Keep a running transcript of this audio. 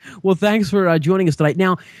Well, thanks for joining us tonight.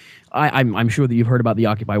 Now, I'm sure that you've heard about the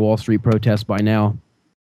Occupy Wall Street protests by now.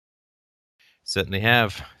 Certainly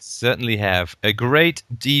have. Certainly have. A great,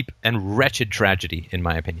 deep, and wretched tragedy, in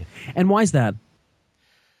my opinion. And why is that?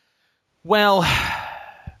 Well,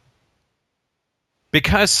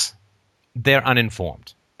 because they're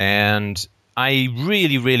uninformed. And I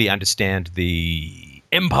really, really understand the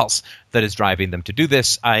impulse that is driving them to do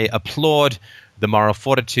this. I applaud the moral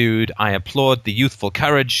fortitude. I applaud the youthful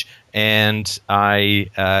courage. And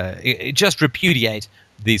I just repudiate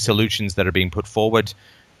the solutions that are being put forward.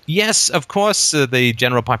 Yes, of course, the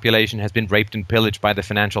general population has been raped and pillaged by the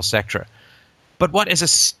financial sector. But what is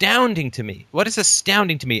astounding to me,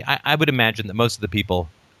 I would imagine that most of the people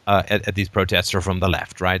at these protests are from the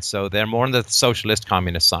left, right? So they're more on the socialist,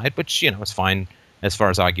 communist side, which, is fine as far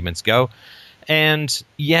as arguments go. And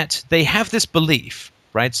yet they have this belief,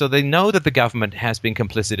 right? So they know that the government has been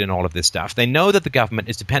complicit in all of this stuff. They know that the government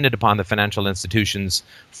is dependent upon the financial institutions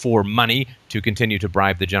for money to continue to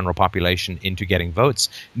bribe the general population into getting votes.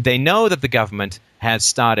 They know that the government has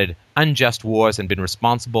started unjust wars and been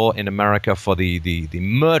responsible in America for the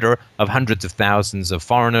murder of hundreds of thousands of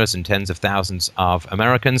foreigners and tens of thousands of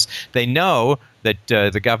Americans. They know that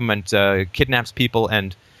the government kidnaps people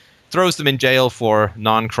and throws them in jail for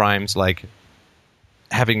non-crimes like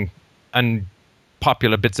having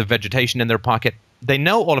unpopular bits of vegetation in their pocket. They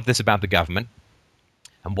know all of this about the government.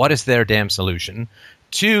 And what is their damn solution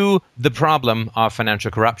to the problem of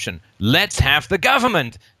financial corruption? Let's have the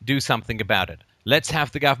government do something about it. Let's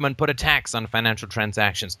have the government put a tax on financial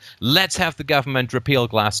transactions. Let's have the government repeal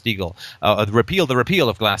Glass-Steagall, repeal the repeal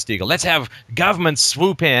of Glass-Steagall. Let's have government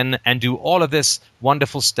swoop in and do all of this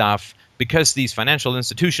wonderful stuff because these financial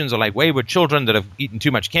institutions are like wayward children that have eaten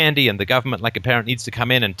too much candy, and the government, like a parent, needs to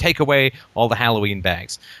come in and take away all the Halloween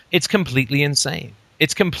bags. It's completely insane.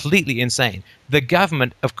 It's completely insane. The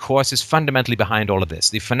government, of course, is fundamentally behind all of this.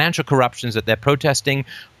 The financial corruptions that they're protesting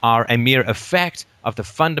are a mere effect of the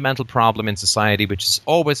fundamental problem in society, which is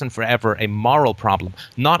always and forever a moral problem,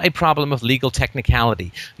 not a problem of legal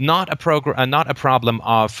technicality, not a problem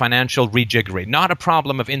of financial rejiggery, not a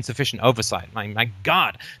problem of insufficient oversight. My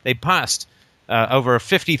God, they passed over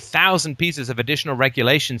 50,000 pieces of additional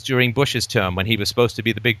regulations during Bush's term when he was supposed to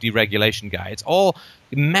be the big deregulation guy. It's all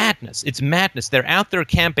madness. It's madness. They're out there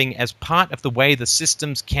camping as part of the way the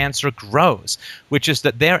system's cancer grows, which is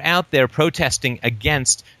that they're out there protesting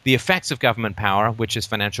against the effects of government power, which is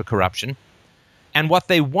financial corruption. And what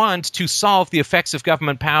they want to solve the effects of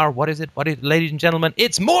government power, what is it, ladies and gentlemen?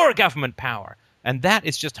 It's more government power. And that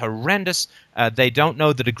is just horrendous. They don't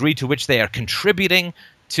know the degree to which they are contributing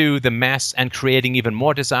to the mess and creating even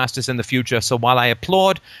more disasters in the future. So while I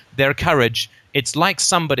applaud their courage, it's like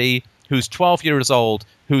somebody who's 12 years old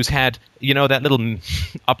who's had, that little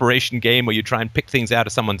operation game where you try and pick things out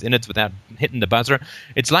of someone's innards without hitting the buzzer.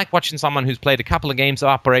 It's like watching someone who's played a couple of games of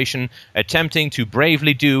Operation attempting to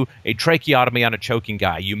bravely do a tracheotomy on a choking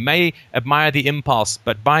guy. You may admire the impulse,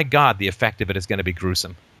 but by God, the effect of it is going to be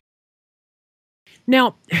gruesome.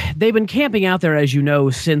 Now, they've been camping out there, as you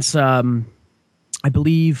know, since I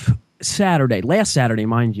believe last Saturday,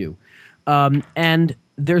 mind you. And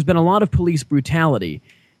there's been a lot of police brutality.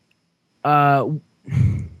 I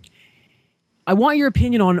want your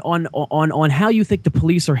opinion on how you think the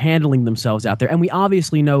police are handling themselves out there. And we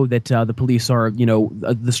obviously know that the police are,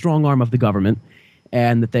 the strong arm of the government,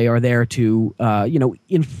 and that they are there to,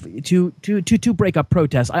 to break up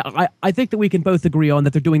protests. I think that we can both agree on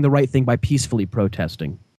that they're doing the right thing by peacefully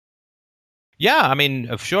protesting. Yeah, I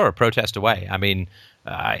mean, sure, protest away. I mean,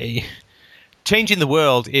 changing the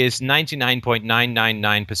world is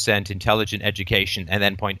 99.999% intelligent education and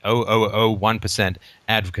then 0.0001%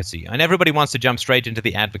 advocacy. And everybody wants to jump straight into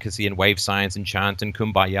the advocacy and wave signs and chant and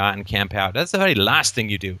kumbaya and camp out. That's the very last thing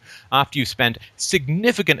you do after you've spent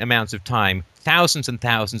significant amounts of time, thousands and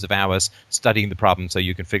thousands of hours studying the problem so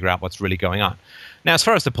you can figure out what's really going on. Now, as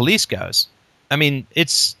far as the police goes, I mean,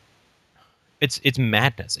 it's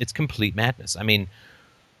madness. It's complete madness. I mean,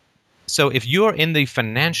 so if you're in the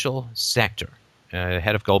financial sector,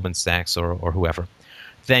 head of Goldman Sachs or whoever,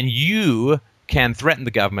 then you can threaten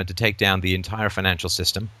the government to take down the entire financial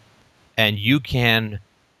system, and you can,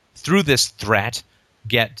 through this threat,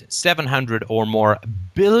 get $700 or more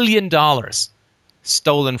billion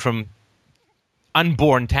stolen from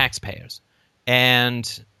unborn taxpayers.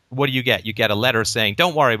 And what do you get? You get a letter saying,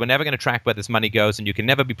 don't worry, we're never going to track where this money goes, and you can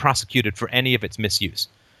never be prosecuted for any of its misuse.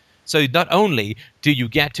 So not only do you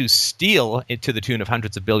get to steal it to the tune of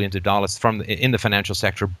hundreds of billions of dollars in the financial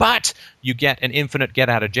sector, but you get an infinite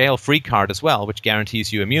get-out-of-jail-free card as well, which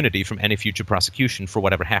guarantees you immunity from any future prosecution for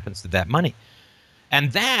whatever happens to that money.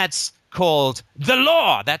 And that's called the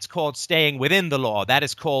law. That's called staying within the law. That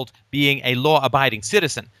is called being a law-abiding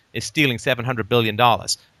citizen, is stealing $700 billion.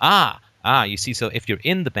 You see, so if you're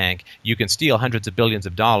in the bank, you can steal hundreds of billions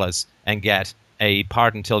of dollars and get a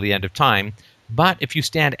pardon till the end of time. But if you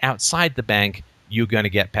stand outside the bank, you're going to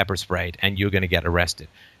get pepper sprayed and you're going to get arrested.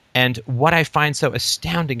 And what I find so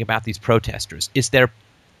astounding about these protesters is they're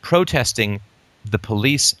protesting the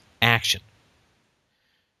police action.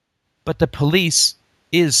 But the police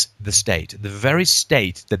is the state, the very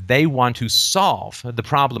state that they want to solve the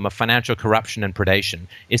problem of financial corruption and predation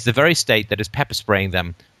is the very state that is pepper spraying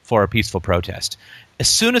them for a peaceful protest. As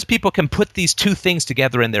soon as people can put these two things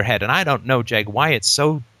together in their head, and I don't know, Jake, why it's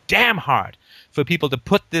so damn hard for people to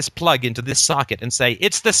put this plug into this socket and say,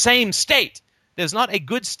 it's the same state. There's not a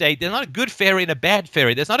good state. There's not a good fairy and a bad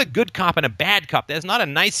fairy. There's not a good cop and a bad cop. There's not a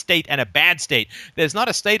nice state and a bad state. There's not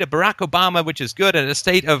a state of Barack Obama, which is good, and a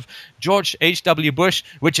state of George H.W. Bush,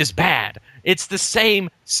 which is bad. It's the same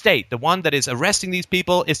state. The one that is arresting these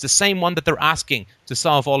people is the same one that they're asking to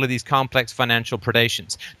solve all of these complex financial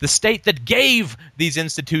predations. The state that gave these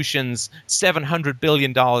institutions $700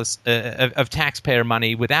 billion of taxpayer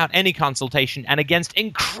money without any consultation and against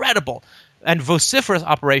incredible and vociferous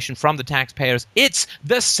operation from the taxpayers. It's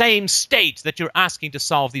the same state that you're asking to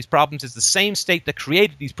solve these problems. It's the same state that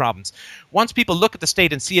created these problems. Once people look at the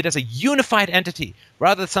state and see it as a unified entity,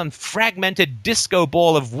 rather than some fragmented disco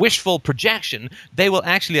ball of wishful projection, they will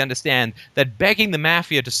actually understand that begging the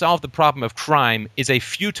mafia to solve the problem of crime is a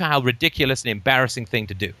futile, ridiculous, and embarrassing thing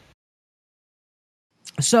to do.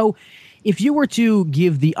 So, if you were to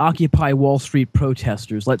give the Occupy Wall Street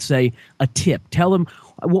protesters, let's say, a tip, tell them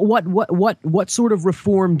what sort of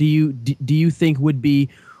reform do you think would be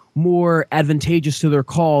more advantageous to their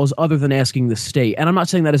cause other than asking the state? And I'm not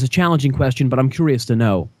saying that as a challenging question, but I'm curious to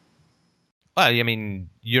know. Well, I mean,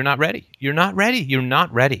 you're not ready. You're not ready. You're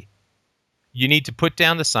not ready. You need to put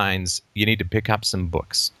down the signs. You need to pick up some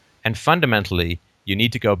books. And fundamentally, you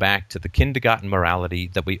need to go back to the kindergarten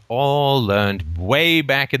morality that we all learned way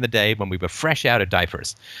back in the day when we were fresh out of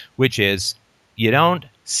diapers, which is you don't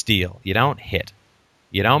steal, you don't hit,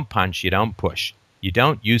 you don't punch, you don't push, you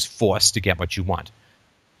don't use force to get what you want.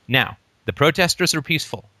 Now, the protesters are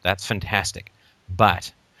peaceful. That's fantastic.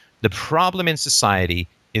 But the problem in society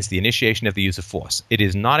is the initiation of the use of force. It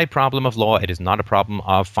is not a problem of law. It is not a problem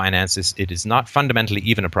of finances. It is not fundamentally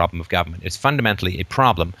even a problem of government. It's fundamentally a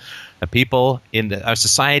problem that people in our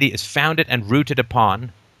society is founded and rooted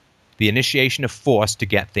upon the initiation of force to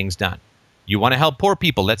get things done. You want to help poor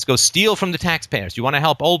people, let's go steal from the taxpayers. You want to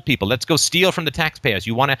help old people, let's go steal from the taxpayers.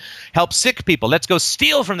 You want to help sick people, let's go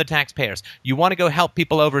steal from the taxpayers. You want to go help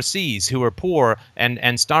people overseas who are poor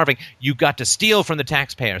and starving, you got to steal from the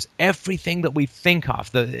taxpayers. Everything that we think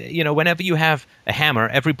of, whenever you have a hammer,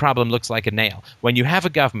 every problem looks like a nail. When you have a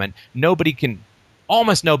government,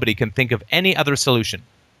 almost nobody can think of any other solution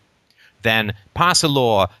then pass a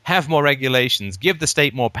law, have more regulations, give the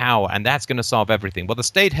state more power, and that's going to solve everything. Well, the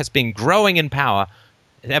state has been growing in power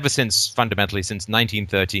fundamentally since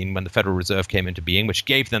 1913 when the Federal Reserve came into being, which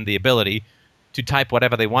gave them the ability to type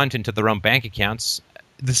whatever they want into their own bank accounts.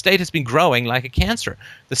 The state has been growing like a cancer.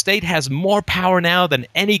 The state has more power now than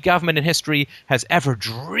any government in history has ever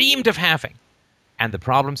dreamed of having. And the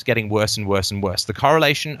problem's getting worse and worse and worse. The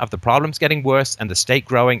correlation of the problems getting worse and the state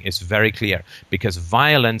growing is very clear because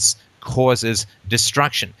violence causes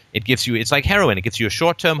destruction. It's like heroin. It gives you a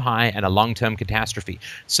short-term high and a long-term catastrophe.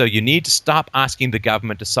 So you need to stop asking the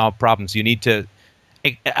government to solve problems. You need to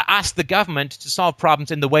ask the government to solve problems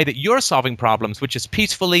in the way that you're solving problems, which is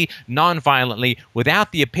peacefully, non-violently,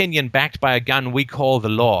 without the opinion backed by a gun we call the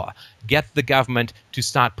law. Get the government to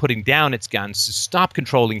start putting down its guns, to stop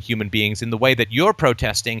controlling human beings in the way that you're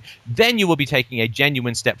protesting. Then you will be taking a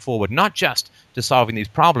genuine step forward, not just to solving these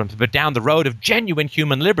problems, but down the road of genuine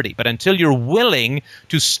human liberty. But until you're willing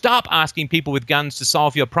to stop asking people with guns to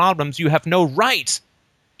solve your problems, you have no right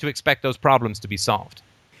to expect those problems to be solved.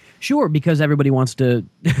 Sure, because everybody wants to.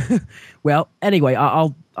 Well, anyway,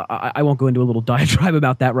 I won't go into a little diatribe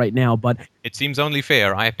about that right now. But it seems only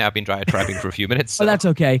fair. I have now been diatribing for a few minutes. So. Oh, that's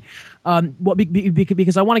okay.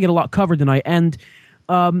 Because I want to get a lot covered tonight, and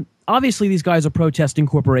obviously these guys are protesting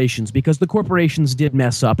corporations because the corporations did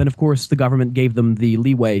mess up, and of course the government gave them the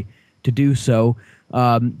leeway to do so.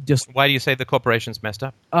 Why do you say the corporations messed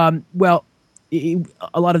up? Well,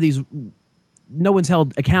 a lot of these, no one's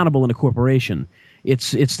held accountable in a corporation.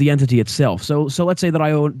 It's the entity itself. So let's say that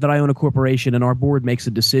I own a corporation and our board makes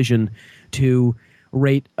a decision to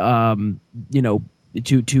rate to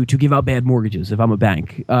give out bad mortgages if I'm a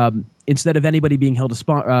bank. Instead of anybody being held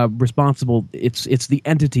responsible, it's the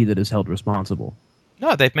entity that is held responsible.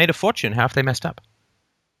 No, they've made a fortune. How have they messed up?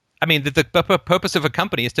 I mean, the purpose of a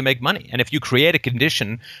company is to make money. And if you create a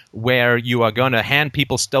condition where you are going to hand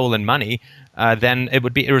people stolen money, then it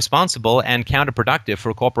would be irresponsible and counterproductive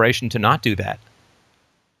for a corporation to not do that.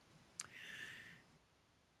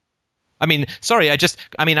 I mean, sorry,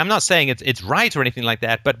 I'm not saying it's right or anything like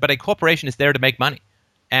that, but a corporation is there to make money.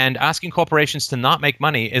 And asking corporations to not make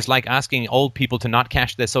money is like asking old people to not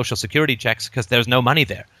cash their Social Security checks because there's no money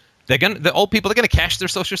there. The old people are going to cash their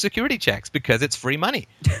Social Security checks because it's free money.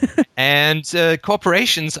 And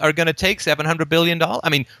corporations are going to take $700 billion. I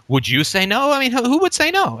mean, would you say no? I mean, who would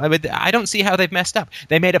say no? I mean, I don't see how they've messed up.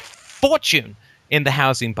 They made a fortune in the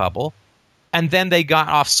housing bubble, and then they got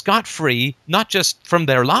off scot-free, not just from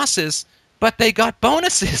their losses, but they got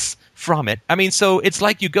bonuses from it. I mean, so it's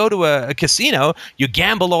like you go to a casino, you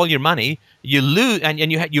gamble all your money, you lose, and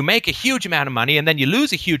you make a huge amount of money, and then you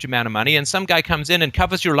lose a huge amount of money, and some guy comes in and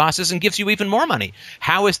covers your losses and gives you even more money.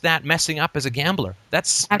 How is that messing up as a gambler?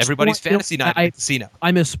 That's everybody's fantasy night at the casino.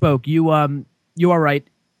 I misspoke. You are right.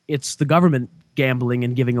 It's the government gambling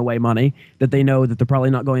and giving away money that they know that they're probably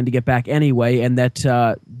not going to get back anyway, and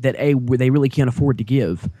that they really can't afford to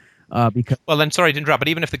give. Because then sorry to interrupt, but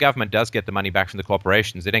even if the government does get the money back from the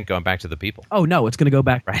corporations, it ain't going back to the people. Oh no, it's going to go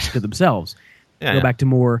back to themselves. Back to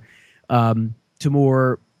more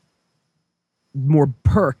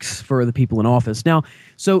perks for the people in office. Now,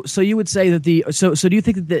 so you would say that so do you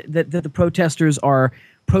think that the protesters are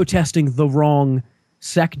protesting the wrong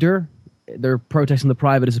sector? They're protesting the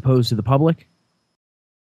private as opposed to the public?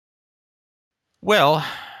 Well,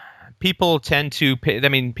 people tend to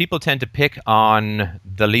pick on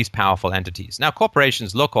the least powerful entities. Now,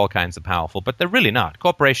 corporations look all kinds of powerful, but they're really not.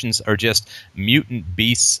 Corporations are just mutant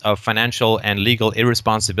beasts of financial and legal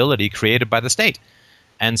irresponsibility created by the state.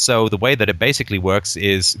 And so the way that it basically works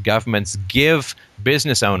is governments give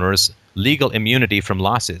business owners legal immunity from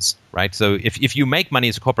losses, right? So if you make money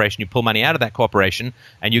as a corporation, you pull money out of that corporation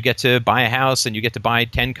and you get to buy a house and you get to buy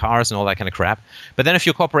 10 cars and all that kind of crap. But then if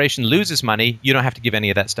your corporation loses money, you don't have to give any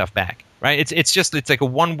of that stuff back, right? It's like a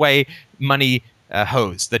one-way money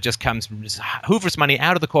hose that just hoovers money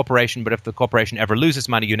out of the corporation, but if the corporation ever loses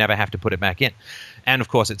money, you never have to put it back in. And of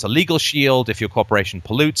course, it's a legal shield. If your corporation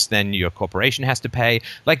pollutes, then your corporation has to pay.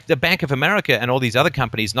 Like the Bank of America and all these other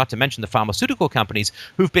companies, not to mention the pharmaceutical companies,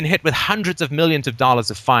 who've been hit with hundreds of millions of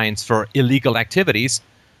dollars of fines for illegal activities.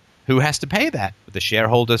 Who has to pay that? The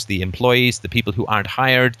shareholders, the employees, the people who aren't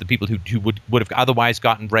hired, the people who would have otherwise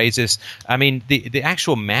gotten raises. I mean, the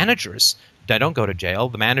actual managers, they don't go to jail.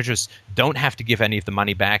 The managers don't have to give any of the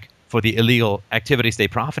money back for the illegal activities they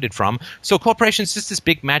profited from. So corporations just this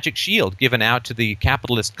big magic shield given out to the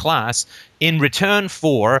capitalist class in return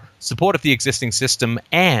for support of the existing system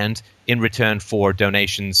and in return for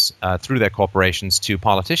donations through their corporations to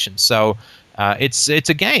politicians. So it's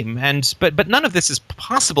a game, but none of this is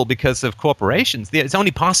possible because of corporations. It's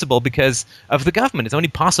only possible because of the government. It's only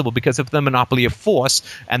possible because of the monopoly of force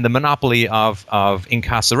and the monopoly of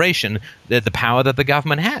incarceration, the power that the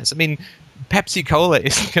government has. I mean, Pepsi Cola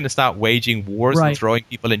isn't going to start waging wars and throwing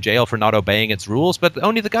people in jail for not obeying its rules, but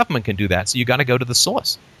only the government can do that. So you got to go to the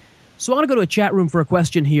source. So I want to go to a chat room for a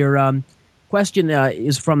question here. Question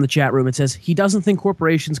is from the chat room. It says, he doesn't think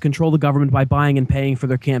corporations control the government by buying and paying for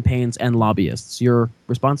their campaigns and lobbyists. Your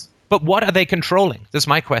response? But what are they controlling? This is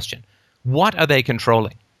my question. What are they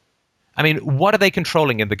controlling? I mean, what are they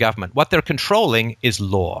controlling in the government? What they're controlling is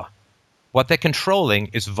law. What they're controlling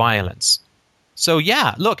is violence. So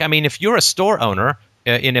yeah, look, I mean, if you're a store owner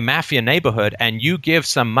in a mafia neighborhood and you give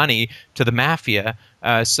some money to the mafia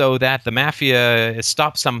so that the mafia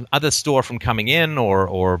stops some other store from coming in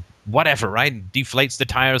or whatever, right? Deflates the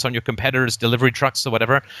tires on your competitors' delivery trucks or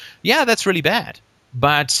whatever. Yeah, that's really bad.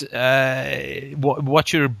 But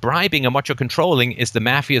what you're bribing and what you're controlling is the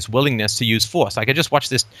mafia's willingness to use force. Like I just watched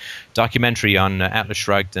this documentary on Atlas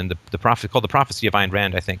Shrugged and called The Prophecy of Ayn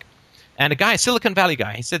Rand, I think. And a guy, Silicon Valley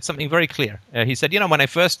guy, he said something very clear. He said, when I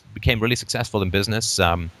first became really successful in business,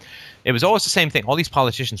 it was always the same thing. All these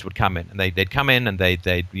politicians would come in, and they'd come in and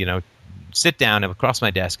they'd sit down across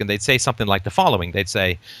my desk, and they'd say something like the following. They'd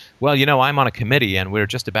say, well, I'm on a committee, and we're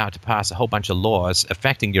just about to pass a whole bunch of laws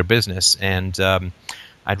affecting your business, and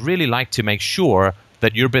I'd really like to make sure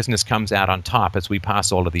that your business comes out on top as we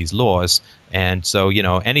pass all of these laws. And so,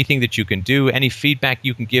 anything that you can do, any feedback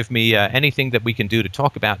you can give me, anything that we can do to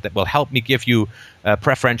talk about that will help me give you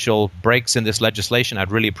preferential breaks in this legislation, I'd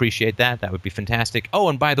really appreciate that. That would be fantastic. Oh,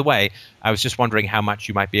 and by the way, I was just wondering how much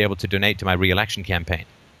you might be able to donate to my re-election campaign.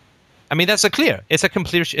 I mean, it's a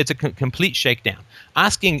complete shakedown.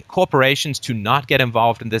 Asking corporations to not get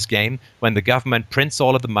involved in this game when the government prints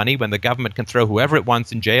all of the money, when the government can throw whoever it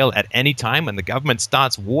wants in jail at any time, when the government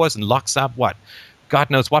starts wars and locks up God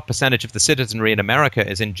knows what percentage of the citizenry in America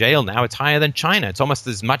is in jail now. It's higher than China. It's almost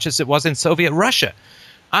as much as it was in Soviet Russia.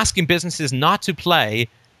 Asking businesses not to play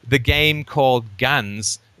the game called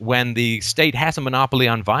guns when the state has a monopoly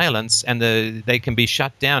on violence and they can be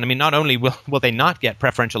shut down. I mean, not only will they not get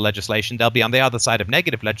preferential legislation, they'll be on the other side of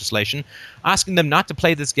negative legislation. Asking them not to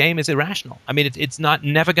play this game is irrational. I mean, it's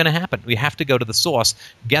never going to happen. We have to go to the source,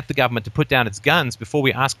 get the government to put down its guns before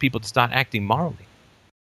we ask people to start acting morally.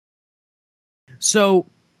 So,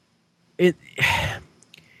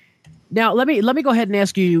 now let me go ahead and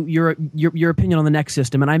ask you your opinion on the next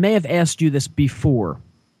system, and I may have asked you this before,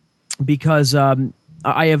 because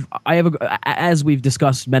I have as we've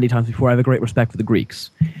discussed many times before, I have a great respect for the Greeks,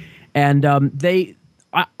 and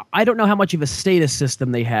I don't know how much of a status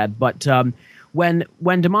system they had, but when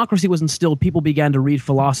democracy was instilled, people began to read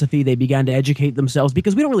philosophy. They began to educate themselves,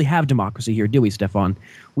 because we don't really have democracy here, do we, Stefan?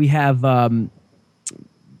 We have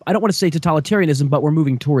I don't want to say totalitarianism, but we're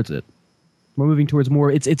moving towards it. We're moving towards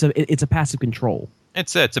more. It's a passive control.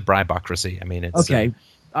 It's a bribocracy. I mean, it's okay.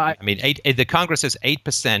 The Congress has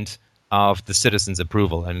 8% of the citizens'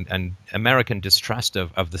 approval, and American distrust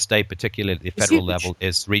of the state, particularly at the federal level,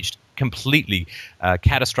 is reached completely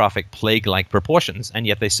catastrophic plague-like proportions, and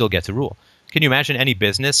yet they still get to rule. Can you imagine any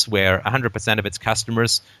business where 100% of its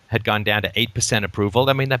customers had gone down to 8% approval?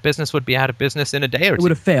 I mean, that business would be out of business in a day or two. It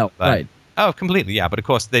would have failed, right? Oh, completely, yeah. But of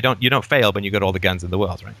course, you don't fail when you got all the guns in the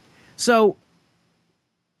world, right? So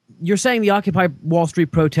you're saying the Occupy Wall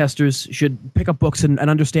Street protesters should pick up books and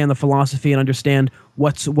understand the philosophy and understand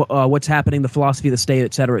what's happening, the philosophy of the state,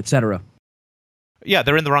 et cetera, et cetera. Yeah,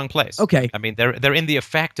 they're in the wrong place. Okay. I mean, they're in the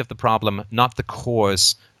effect of the problem, not the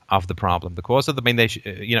cause of the problem. The cause of the, I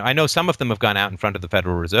mean, I know some of them have gone out in front of the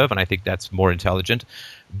Federal Reserve, and I think that's more intelligent.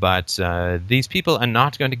 But these people are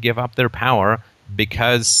not going to give up their power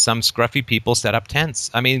because some scruffy people set up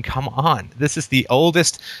tents. I mean, come on. This is the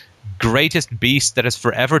oldest, greatest beast that has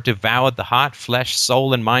forever devoured the heart, flesh,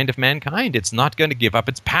 soul, and mind of mankind. It's not going to give up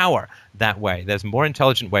its power that way. There's more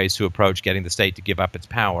intelligent ways to approach getting the state to give up its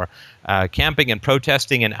power. Camping and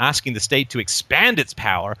protesting and asking the state to expand its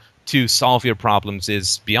power to solve your problems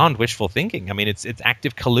is beyond wishful thinking. I mean, it's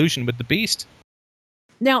active collusion with the beast.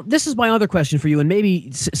 Now, this is my other question for you, and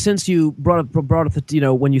maybe since you brought up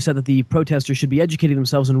the, when you said that the protesters should be educating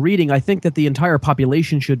themselves and reading, I think that the entire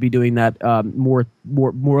population should be doing that more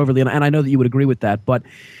overly, and I know that you would agree with that. But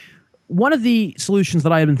one of the solutions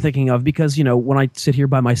that I have been thinking of, because when I sit here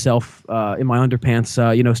by myself in my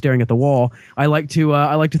underpants, staring at the wall, I like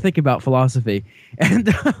to think about philosophy,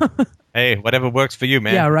 and hey, whatever works for you,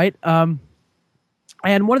 man. Yeah, right.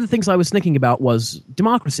 And one of the things I was thinking about was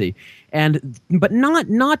democracy, but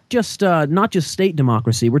not just state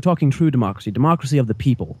democracy. We're talking true democracy of the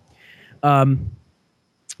people,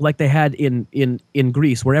 like they had in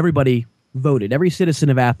Greece, where everybody voted. Every citizen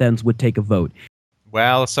of Athens would take a vote.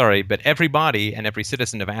 Well, sorry, but everybody and every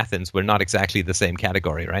citizen of Athens were not exactly the same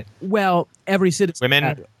category, right? Well, every citizen.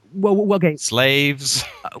 Women. Well, okay. Slaves,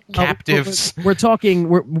 captives. We're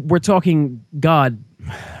talking. God.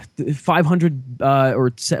 500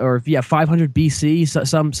 500 BC.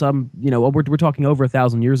 Some we're talking over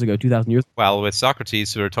 1,000 years ago, 2,000 years. Well, with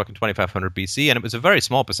Socrates, we were talking 2,500 BC, and it was a very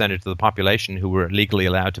small percentage of the population who were legally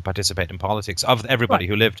allowed to participate in politics of everybody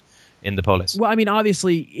who lived in the polis. Well, I mean,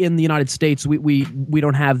 obviously, in the United States, we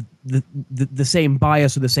don't have the same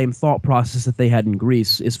bias or the same thought process that they had in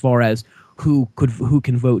Greece as far as who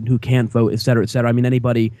can vote and who can't vote, et cetera, et cetera. I mean,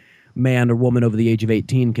 anybody, man or woman over the age of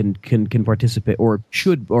 18 can participate, or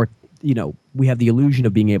should, or we have the illusion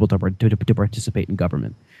of being able to participate in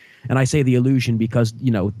government. And I say the illusion because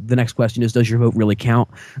the next question is, does your vote really count?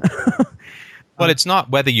 Well, it's not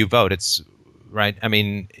whether you vote. It's right. I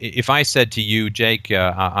mean, if I said to you, Jake,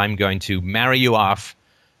 I'm going to marry you off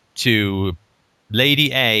to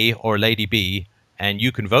Lady A or Lady B, and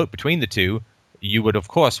you can vote between the two, you would, of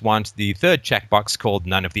course, want the third checkbox called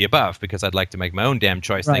none of the above, because I'd like to make my own damn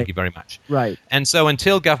choice. Right. Thank you very much. Right. And so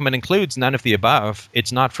until government includes none of the above,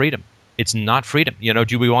 it's not freedom. It's not freedom.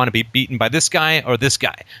 Do we want to be beaten by this guy or this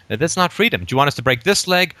guy? That's not freedom. Do you want us to break this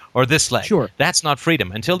leg or this leg? Sure. That's not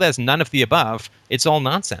freedom. Until there's none of the above, it's all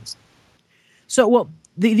nonsense. So, well,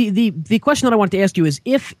 the question that I wanted to ask you is,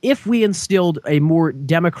 if we instilled a more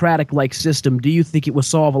democratic-like system, do you think it would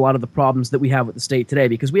solve a lot of the problems that we have with the state today?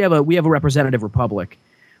 Because we have a representative republic,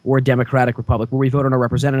 or a democratic republic, where we vote on our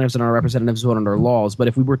representatives and our representatives vote on our laws. But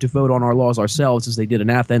if we were to vote on our laws ourselves, as they did in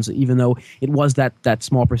Athens, even though it was that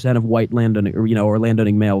small percent of white landowning or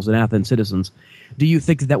landowning males in Athens citizens, do you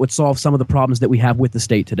think that would solve some of the problems that we have with the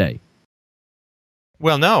state today?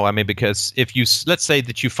 Well, no. I mean, because if let's say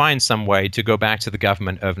that you find some way to go back to the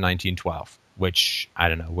government of 1912, which, I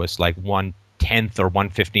don't know, was like 1/10 1/10 or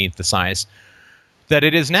 1/15 the size that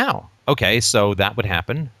it is now. Okay, so that would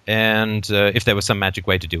happen. And if there was some magic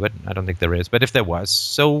way to do it, I don't think there is, but if there was,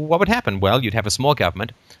 so what would happen? Well, you'd have a small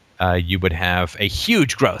government. You would have a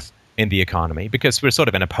huge growth in the economy because we're sort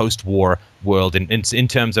of in a post-war world in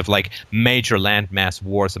terms of like major landmass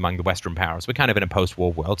wars among the Western powers. We're kind of in a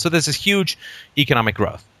post-war world. So there's this huge economic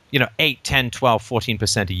growth. 8, 10, 12,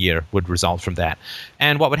 14% a year would result from that.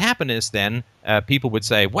 And what would happen is then people would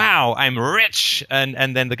say, wow, I'm rich.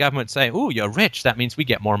 And then the government would say, oh, you're rich. That means we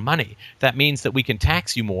get more money. That means that we can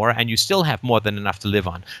tax you more and you still have more than enough to live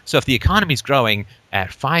on. So if the economy's growing at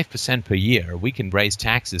 5% per year, we can raise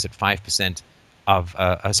taxes at 5%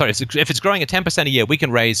 if it's growing at 10% a year, we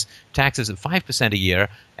can raise taxes at 5% a year,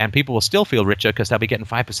 and people will still feel richer because they'll be getting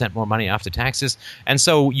 5% more money after taxes. And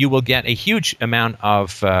so you will get a huge amount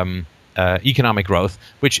of economic growth,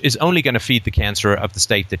 which is only going to feed the cancer of the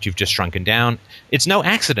state that you've just shrunken down. It's no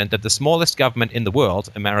accident that the smallest government in the world,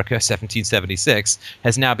 America, 1776,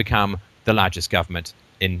 has now become the largest government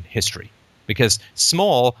in history. Because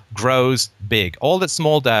small grows big. All that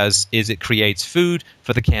small does is it creates food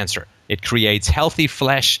for the cancer. It creates healthy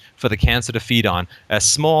flesh for the cancer to feed on.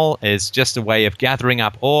 Small is just a way of gathering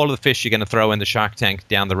up all the fish you're going to throw in the shark tank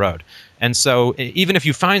down the road. And so even if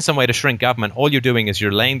you find some way to shrink government, all you're doing is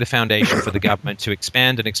you're laying the foundation for the government to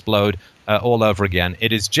expand and explode all over again.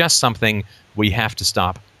 It is just something we have to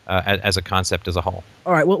stop as a concept as a whole.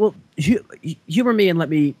 All right. Well, humor me and let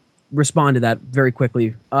me respond to that very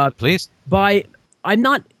quickly. Please. I'm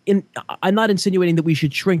not insinuating that we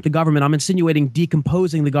should shrink the government. I'm insinuating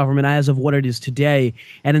decomposing the government as of what it is today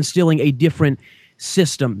and instilling a different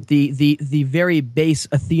system, the very base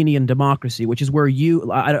Athenian democracy, which is where you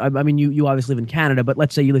obviously live in Canada, but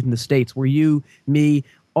let's say you live in the States, where you, me,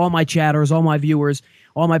 all my chatters, all my viewers,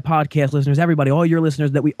 all my podcast listeners, everybody, all your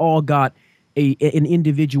listeners, that we all got an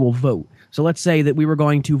individual vote. So let's say that we were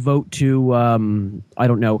going to vote to,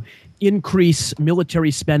 increase military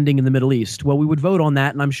spending in the Middle East. Well, we would vote on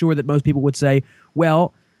that, and I'm sure that most people would say,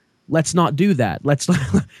 well, let's not do that. Let's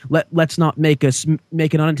not make an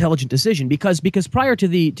unintelligent decision because prior to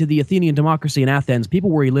the Athenian democracy in Athens, people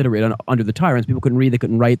were illiterate under the tyrants. People couldn't read, they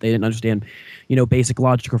couldn't write, they didn't understand, basic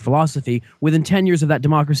logic or philosophy. Within 10 years of that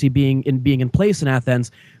democracy being in place in Athens,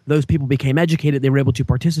 those people became educated. They were able to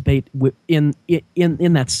participate in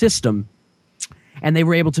that system, and they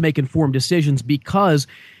were able to make informed decisions because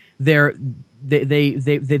they were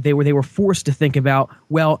forced to think about,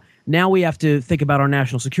 well, now we have to think about our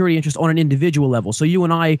national security interest on an individual level. So you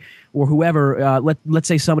and I, or whoever, let's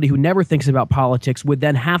say somebody who never thinks about politics, would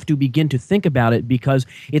then have to begin to think about it because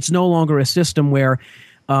it's no longer a system where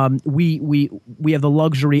we have the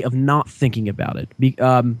luxury of not thinking about it.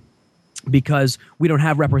 Because we don't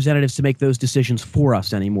have representatives to make those decisions for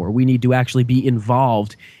us anymore. We need to actually be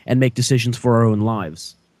involved and make decisions for our own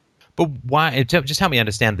lives. But why? Just help me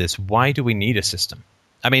understand this. Why do we need a system?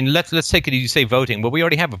 I mean, let's take it. You say voting. Well, we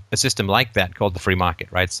already have a system like that called the free market,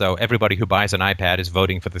 right? So everybody who buys an iPad is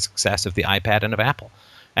voting for the success of the iPad and of Apple.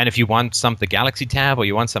 And if you want the Galaxy Tab or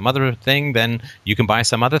you want some other thing, then you can buy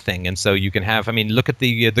some other thing. And so you can have. I mean, look at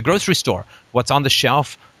the grocery store. What's on the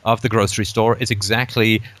shelf of the grocery store is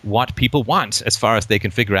exactly what people want as far as they can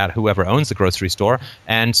figure out whoever owns the grocery store.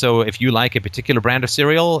 And so if you like a particular brand of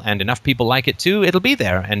cereal and enough people like it too, it'll be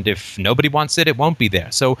there. And if nobody wants it, it won't be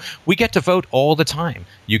there. So we get to vote all the time.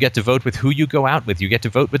 You get to vote with who you go out with. You get to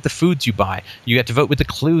vote with the foods you buy. You get to vote with the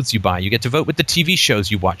clothes you buy. You get to vote with the TV shows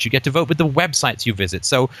you watch. You get to vote with the websites you visit.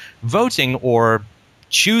 So voting or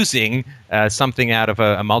choosing something out of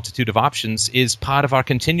a multitude of options is part of our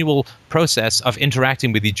continual process of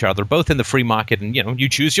interacting with each other, both in the free market and, you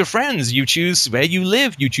choose your friends, you choose where you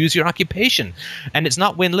live, you choose your occupation, and it's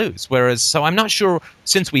not win-lose. So I'm not sure,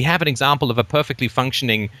 since we have an example of a perfectly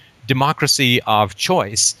functioning democracy of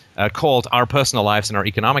choice called our personal lives and our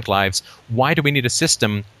economic lives, why do we need a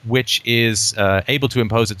system which is able to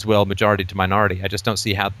impose its will majority to minority? I just don't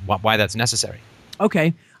see why that's necessary.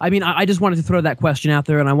 Okay. I mean, I just wanted to throw that question out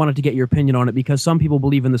there, and I wanted to get your opinion on it because some people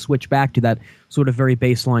believe in the switch back to that sort of very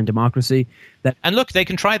baseline democracy. And look, they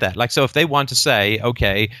can try that. Like, so if they want to say,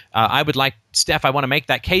 okay, I would like, Steph, I want to make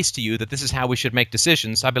that case to you that this is how we should make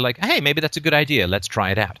decisions, I'd be like, hey, maybe that's a good idea. Let's try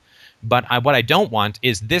it out. But what I don't want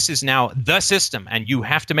is this is now the system, and you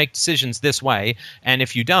have to make decisions this way, and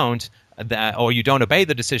if you don't, or you don't obey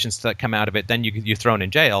the decisions that come out of it, then you're thrown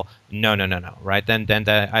in jail. No, right? Then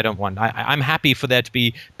I don't want. I'm happy for there to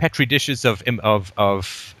be petri dishes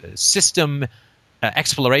of system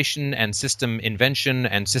exploration and system invention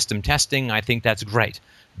and system testing. I think that's great,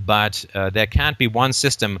 but there can't be one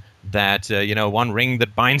system that one ring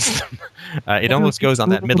that binds them. It almost goes on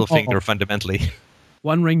that middle finger fundamentally.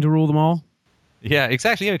 One ring to rule them all. Yeah,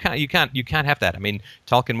 exactly. You can't have that. I mean,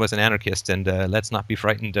 Tolkien was an anarchist, and let's not be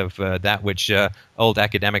frightened of that which old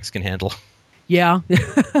academics can handle. Yeah.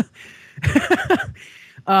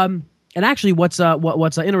 And actually, what's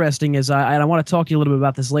interesting is, and I want to talk to you a little bit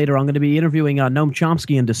about this later. I'm going to be interviewing Noam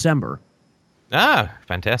Chomsky in December. Ah,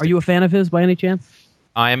 fantastic. Are you a fan of his by any chance?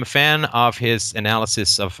 I am a fan of his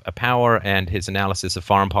analysis of power and his analysis of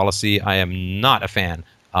foreign policy. I am not a fan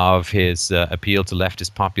of his appeal to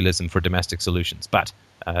leftist populism for domestic solutions. But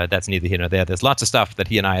that's neither here nor there. There's lots of stuff that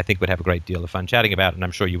he and I think would have a great deal of fun chatting about, and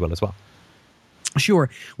I'm sure you will as well. Sure.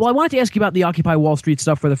 Well, I wanted to ask you about the Occupy Wall Street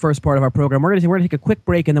stuff for the first part of our program. We're going to take a quick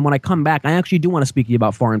break, and then when I come back, I actually do want to speak to you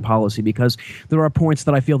about foreign policy because there are points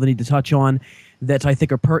that I feel the need to touch on that I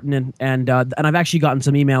think are pertinent, and I've actually gotten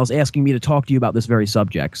some emails asking me to talk to you about this very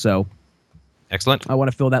subject. So, excellent. I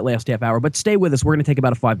want to fill that last half hour, but stay with us. We're going to take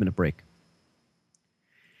about a 5-minute break.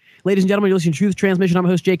 Ladies and gentlemen, you're listening to Truth Transmission. I'm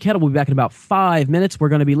host Jay Kettle. We'll be back in about 5 minutes. We're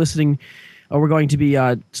going to be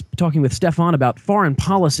talking with Stefan about foreign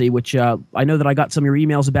policy, which I know that I got some of your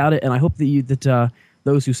emails about it, and I hope that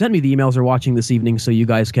those who sent me the emails are watching this evening, so you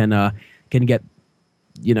guys can get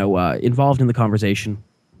involved in the conversation.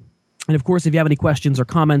 And of course, if you have any questions or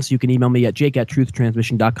comments, you can email me at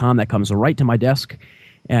jake@truthtransmission.com. That comes right to my desk,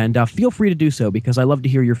 and feel free to do so because I love to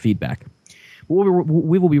hear your feedback.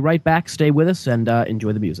 We will be right back. Stay with us and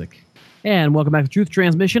enjoy the music. And welcome back to Truth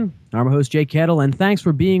Transmission. I'm your host, Jay Kettle, and thanks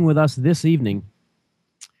for being with us this evening.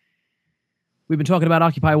 We've been talking about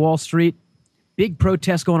Occupy Wall Street, big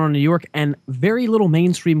protests going on in New York, and very little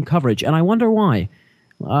mainstream coverage, and I wonder why.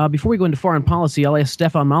 Before we go into foreign policy, I'll ask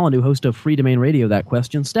Stefan Molyneux, host of Free Domain Radio, that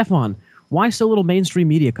question. Stefan, why so little mainstream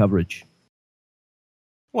media coverage?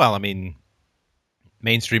 Well, I mean,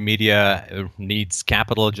 mainstream media needs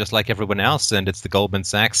capital just like everyone else, and it's the Goldman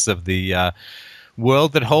Sachs of the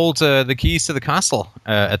world that holds the keys to the castle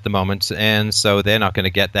at the moment, and so they're not going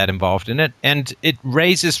to get that involved in it. And it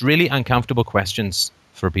raises really uncomfortable questions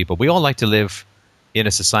for people. We all like to live in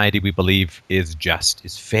a society we believe is just,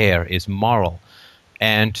 is fair, is moral.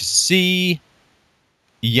 And to see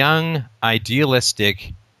young,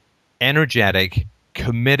 idealistic, energetic,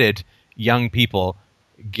 committed young people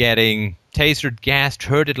getting tasered, gassed,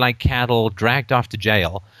 herded like cattle, dragged off to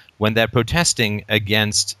jail when they're protesting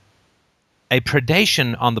against a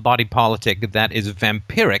predation on the body politic that is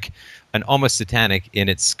vampiric and almost satanic in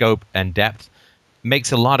its scope and depth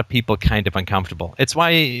makes a lot of people kind of uncomfortable. It's why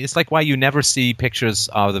you never see pictures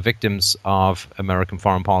of the victims of American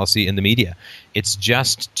foreign policy in the media. It's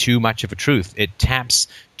just too much of a truth. It taps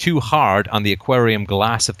too hard on the aquarium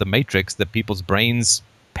glass of the matrix that people's brains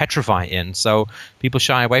petrify in. So people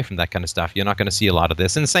shy away from that kind of stuff. You're not going to see a lot of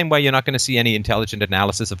this. In the same way, you're not going to see any intelligent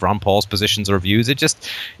analysis of Ron Paul's positions or views. It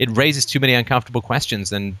raises too many uncomfortable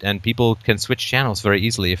questions, and people can switch channels very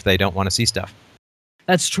easily if they don't want to see stuff.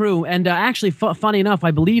 That's true. And actually, funny enough,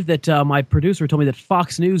 I believe that my producer told me that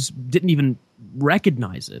Fox News didn't even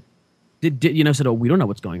recognize it. Said, "Oh, we don't know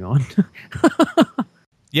what's going on."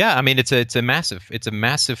 Yeah, I mean, it's a massive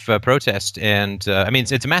protest, and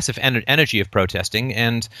it's a massive energy of protesting,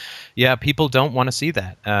 and yeah, people don't want to see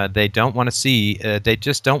that. They don't want to see. They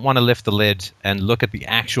just don't want to lift the lid and look at the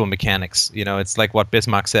actual mechanics. It's like what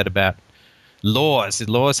Bismarck said about laws.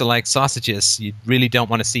 Laws are like sausages. You really don't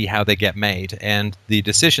want to see how they get made, and the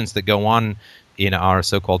decisions that go on in our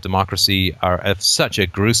so-called democracy are of such a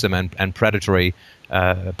gruesome and predatory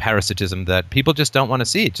parasitism that people just don't want to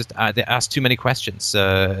see it. Just they ask too many questions,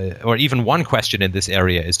 or even one question in this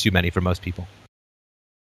area is too many for most people.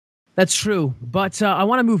 That's true, but I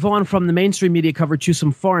want to move on from the mainstream media coverage to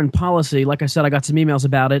some foreign policy. Like I said, I got some emails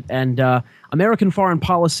about it, and American foreign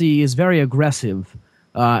policy is very aggressive,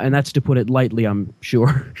 and that's to put it lightly, I'm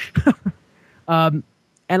sure. And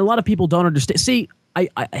a lot of people don't understand. See,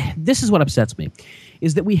 this is what upsets me,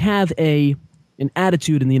 is that we have an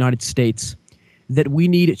attitude in the United States that we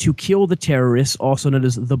need to kill the terrorists, also known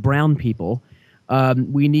as the brown people.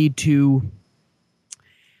 We need to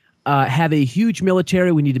have a huge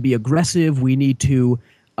military. We need to be aggressive. We need to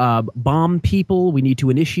bomb people. We need to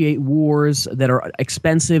initiate wars that are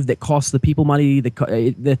expensive, that cost the people money,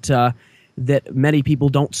 that many people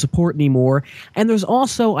don't support anymore. And there's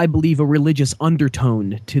also, I believe, a religious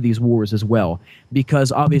undertone to these wars as well,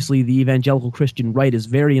 because obviously the evangelical Christian right is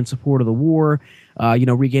very in support of the war,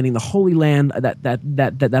 regaining the Holy Land,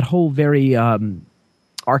 that whole very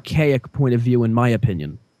archaic point of view, in my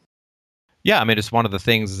opinion. Yeah, I mean, it's one of the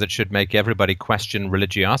things that should make everybody question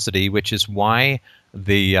religiosity, which is why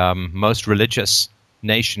the most religious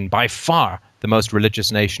nation, by far the most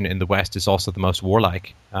religious nation in the West, is also the most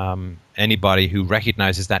warlike. Anybody who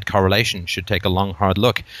recognizes that correlation should take a long, hard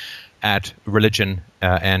look. at religion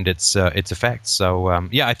and its effects. So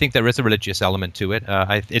I think there is a religious element to it.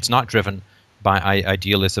 It's not driven by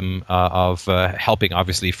idealism of helping,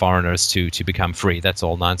 obviously, foreigners to become free. That's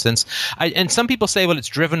all nonsense. And some people say, well, it's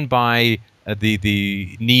driven by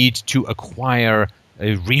the need to acquire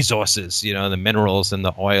resources, the minerals and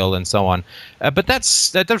the oil and so on. But that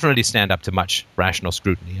doesn't really stand up to much rational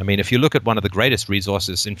scrutiny. I mean, if you look at one of the greatest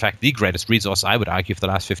resources, in fact, the greatest resource, I would argue, for the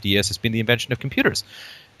last 50 years has been the invention of computers.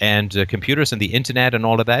 And computers and the internet and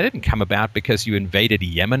all of that didn't come about because you invaded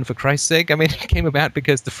Yemen, for Christ's sake. I mean, it came about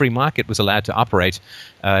because the free market was allowed to operate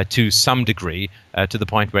to some degree to the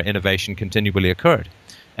point where innovation continually occurred.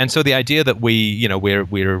 And so the idea that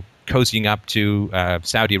we're cozying up to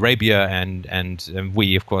Saudi Arabia and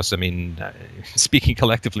we, of course, I mean, speaking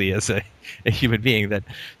collectively as a human being, that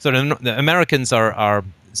sort of the Americans are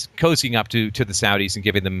cozying up to the Saudis and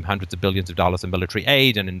giving them hundreds of billions of dollars in military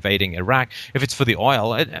aid and invading Iraq. If it's for the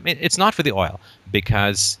oil, I mean, it's not for the oil,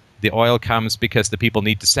 because the oil comes because the people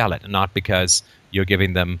need to sell it, not because you're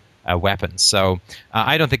giving them weapons. So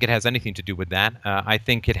I don't think it has anything to do with that. I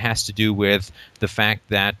think it has to do with the fact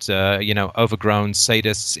that overgrown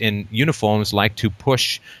sadists in uniforms like to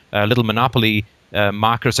push little monopoly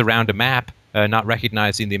markers around a map, not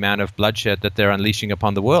recognizing the amount of bloodshed that they're unleashing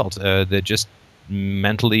upon the world. They're just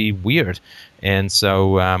mentally weird. And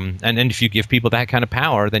so and if you give people that kind of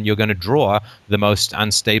power, then you're going to draw the most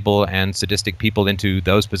unstable and sadistic people into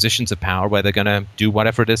those positions of power where they're going to do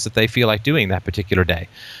whatever it is that they feel like doing that particular day.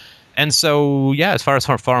 And so, as far as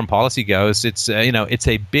foreign policy goes, it's it's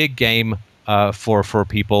a big game for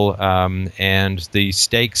people, and the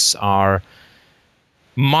stakes are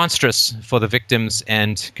monstrous for the victims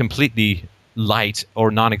and completely light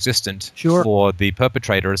or non-existent for the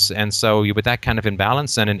perpetrators. And so with that kind of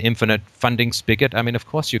imbalance and an infinite funding spigot, I mean, of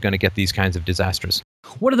course you're going to get these kinds of disasters.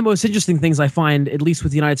 One of the most interesting things I find, at least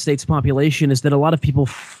with the United States population, is that a lot of people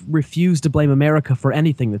refuse to blame America for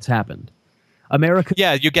anything that's happened.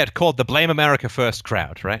 Yeah, you get called the Blame America First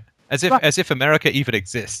crowd, right? As if America even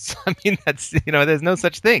exists. I mean, that's there's no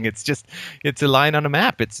such thing. It's a line on a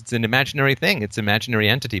map. It's an imaginary thing. It's an imaginary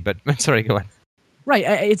entity. But sorry, go on. Right.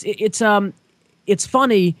 It's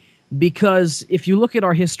funny because if you look at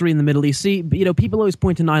our history in the Middle East, people always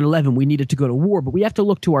point to 9/11. We needed to go to war, but we have to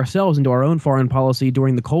look to ourselves and to our own foreign policy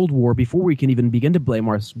during the Cold War before we can even begin to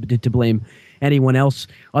blame anyone else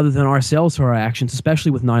other than ourselves for our actions,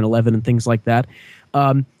 especially with 9/11 and things like that.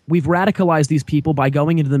 We've radicalized these people by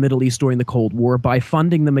going into the Middle East during the Cold War, by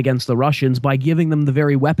funding them against the Russians, by giving them the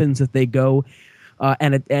very weapons that they go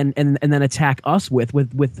and then attack us with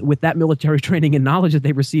that military training and knowledge that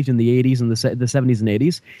they received in the 80s and the 70s and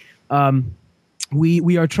 80s.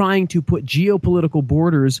 We are trying to put geopolitical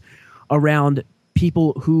borders around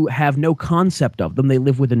people who have no concept of them. They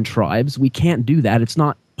live within tribes. We can't do that. It's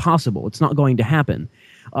not possible. It's not going to happen.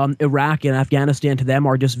 Iraq and Afghanistan to them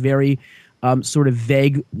are just very sort of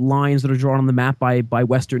vague lines that are drawn on the map by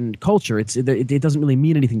Western culture. It doesn't really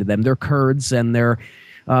mean anything to them. They're Kurds and they're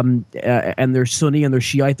Sunni and they're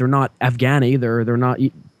Shiite. They're not Afghani. They're not.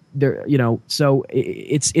 So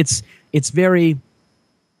it's very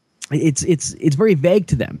vague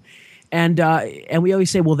to them, and we always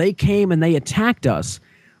say, well, they came and they attacked us,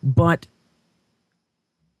 but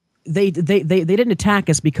they didn't attack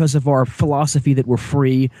us because of our philosophy that we're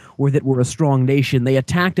free or that we're a strong nation. They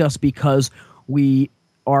attacked us because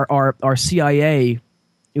our CIA,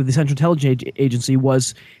 the Central Intelligence Agency,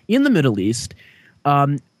 was in the Middle East,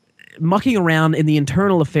 mucking around in the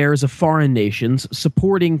internal affairs of foreign nations,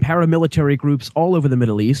 supporting paramilitary groups all over the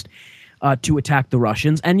Middle East to attack the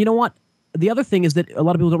Russians. And you know what? The other thing is that a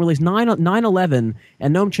lot of people don't realize 9/11,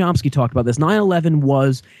 and Noam Chomsky talked about this, 9/11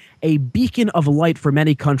 was a beacon of light for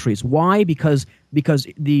many countries. Why? Because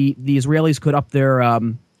the Israelis could up their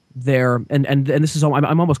and this is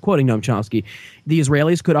I'm almost quoting Noam Chomsky. The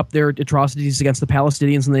Israelis could up their atrocities against the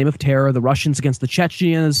Palestinians in the name of terror, the Russians against the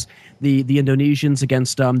Chechens, the Indonesians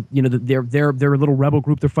against their little rebel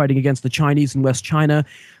group they're fighting against the Chinese in West China,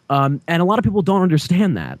 and a lot of people don't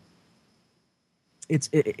understand that. It's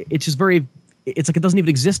just it's like it doesn't even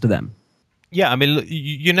exist to them. Yeah, I mean,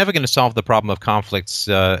 you're never going to solve the problem of conflicts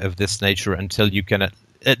of this nature until you can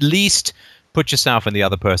at least put yourself in the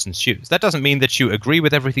other person's shoes. That doesn't mean that you agree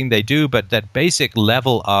with everything they do, but that basic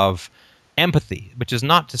level of empathy, which is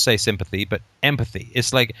not to say sympathy, but empathy.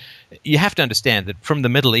 It's like you have to understand that from the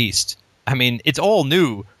Middle East, I mean, it's all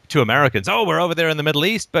new to Americans. Oh, we're over there in the Middle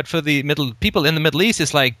East, but for the people in the Middle East,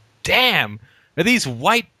 it's like, damn, are these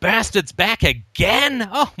white bastards back again?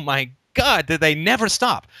 Oh, my God, did they never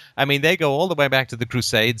stop? I mean, they go all the way back to the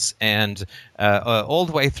Crusades and all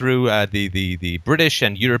the way through the British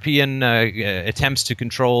and European attempts to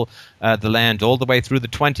control the land, all the way through the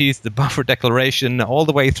 20s, the Balfour Declaration, all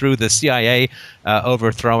the way through the CIA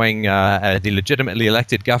overthrowing the legitimately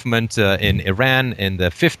elected government in Iran in the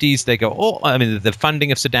 50s. They go, the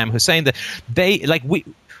funding of Saddam Hussein.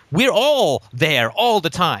 We're all there all the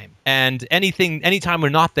time, and anytime we're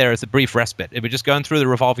not there is a brief respite. We're just going through the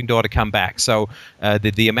revolving door to come back. So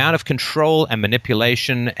the amount of control and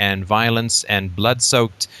manipulation and violence and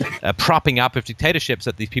blood-soaked propping up of dictatorships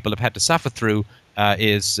that these people have had to suffer through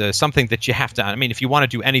is something that you have to. I mean, if you want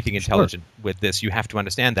to do anything intelligent with this, you have to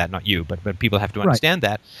understand that. Not you, but people have to understand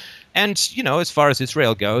that. And as far as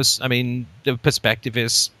Israel goes, I mean, the perspective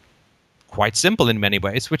is quite simple in many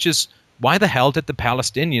ways, which is, why the hell did the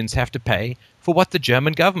Palestinians have to pay for what the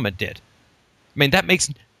German government did? I mean, that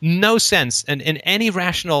makes no sense in any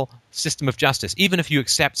rational system of justice. Even if you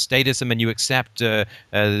accept statism and you accept the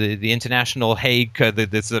international Hague,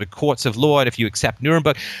 the sort of courts of law, and if you accept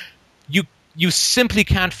Nuremberg, you simply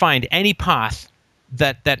can't find any path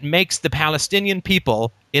that makes the Palestinian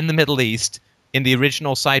people in the Middle East, in the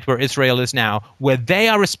original site where Israel is now, where they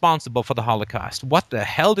are responsible for the Holocaust. What the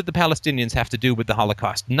hell did the Palestinians have to do with the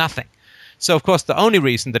Holocaust? Nothing. So, of course, the only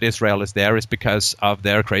reason that Israel is there is because of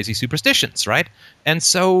their crazy superstitions, right? And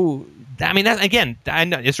so, I mean, again, I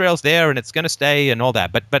know Israel's there and it's going to stay and all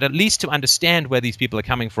that, but at least to understand where these people are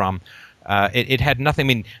coming from, it had nothing. I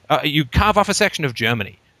mean, you carve off a section of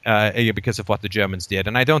Germany because of what the Germans did,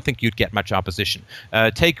 and I don't think you'd get much opposition.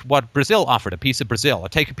 Take what Brazil offered, a piece of Brazil, or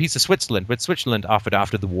take a piece of Switzerland, what Switzerland offered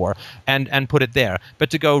after the war, and put it there. But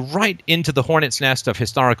to go right into the hornet's nest of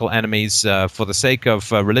historical enemies for the sake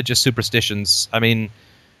of religious superstitions, I mean,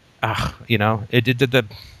 the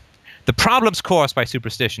problems caused by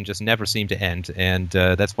superstition just never seem to end, and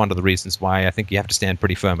that's one of the reasons why I think you have to stand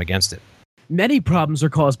pretty firm against it. Many problems are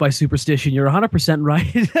caused by superstition. You're 100%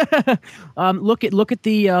 right. Look at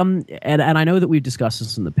the and I know that we've discussed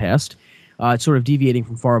this in the past. Sort of deviating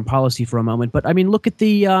from foreign policy for a moment, but I mean, look at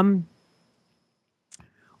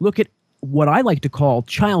what I like to call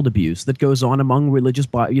child abuse that goes on among religious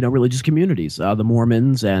communities. The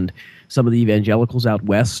Mormons and some of the evangelicals out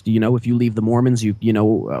west. If you leave the Mormons,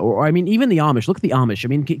 or I mean, even the Amish. Look at the Amish. I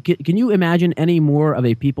mean, can you imagine any more of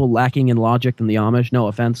a people lacking in logic than the Amish? No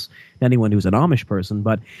offense to anyone who's an Amish person,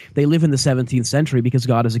 but they live in the 17th century because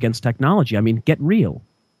God is against technology. I mean, get real.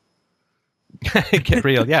 Get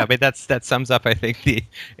real, yeah. I mean, that sums up, I think, the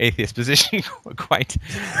atheist position quite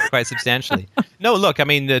substantially. No, look, I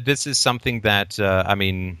mean, this is something that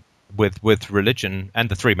with religion and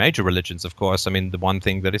the three major religions, of course. I mean, the one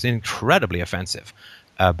thing that is incredibly offensive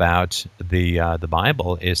about the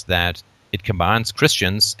Bible is that it commands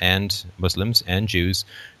Christians and Muslims and Jews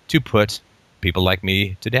to put people like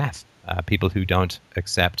me to death, people who don't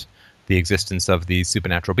accept the existence of these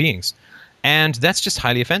supernatural beings. And that's just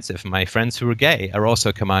highly offensive. My friends who are gay are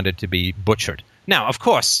also commanded to be butchered. Now, of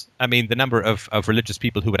course, I mean, the number of religious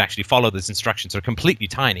people who would actually follow these instructions are completely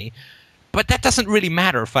tiny, but that doesn't really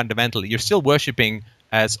matter fundamentally. You're still worshiping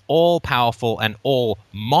as all-powerful and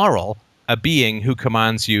all-moral a being who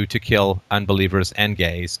commands you to kill unbelievers and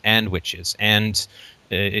gays and witches and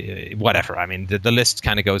whatever. I mean, the list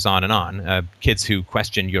kind of goes on and on. Kids who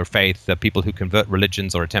question your faith, people who convert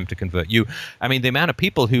religions or attempt to convert you. I mean, the amount of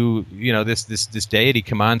people who, this deity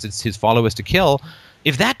commands his followers to kill,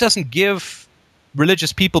 if that doesn't give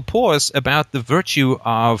religious people pause about the virtue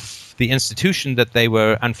of the institution that they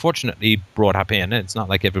were unfortunately brought up in, and it's not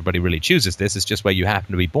like everybody really chooses this, it's just where you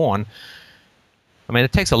happen to be born. I mean,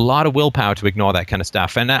 it takes a lot of willpower to ignore that kind of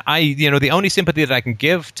stuff. And the only sympathy that I can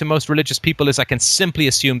give to most religious people is I can simply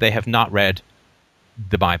assume they have not read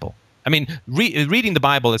the Bible. I mean, reading the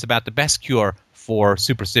Bible is about the best cure for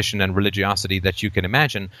superstition and religiosity that you can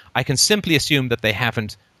imagine. I can simply assume that they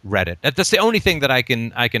haven't read it. That's the only thing that I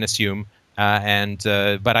can assume.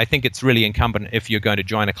 But I think it's really incumbent, if you're going to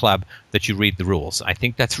join a club, that you read the rules. I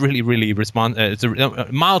think that's really, really it's a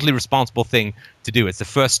mildly responsible thing to do. It's the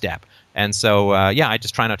first step. And so, I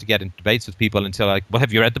just try not to get into debates with people until well,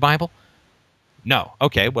 have you read the Bible? No.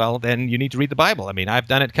 Okay, well, then you need to read the Bible. I mean, I've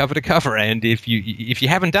done it cover to cover. And if you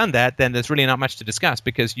haven't done that, then there's really not much to discuss,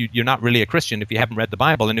 because you're not really a Christian if you haven't read the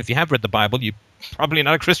Bible. And if you have read the Bible, you're probably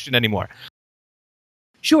not a Christian anymore.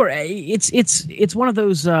 Sure. It's one of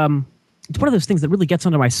those... It's one of those things that really gets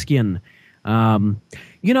under my skin. I'm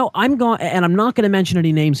going, and I'm not going to mention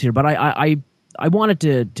any names here, but I wanted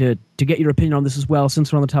to get your opinion on this as well.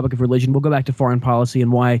 Since we're on the topic of religion, we'll go back to foreign policy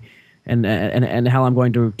and why, and how I'm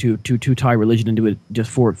going to tie religion into it just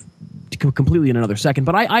for completely in another second.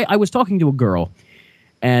 But I was talking to a girl,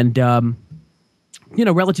 and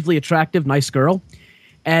relatively attractive, nice girl,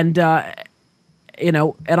 and and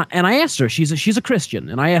I asked her. She's a Christian,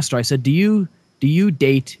 and I asked her. I said, "Do you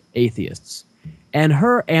date atheists?" And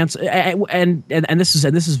her answer, and this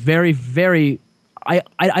is very, very. I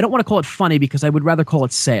don't want to call it funny because I would rather call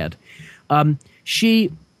it sad.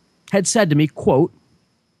 She had said to me, quote,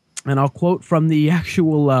 and I'll quote from the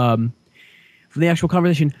actual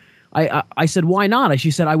conversation. I said, why not?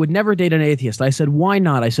 She said, I would never date an atheist. I said, why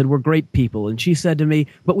not? I said, we're great people. And she said to me,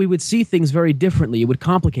 but we would see things very differently. It would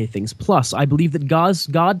complicate things. Plus, I believe that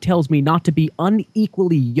God tells me not to be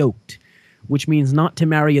unequally yoked, which means not to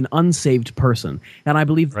marry an unsaved person. And I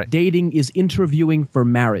believe dating is interviewing for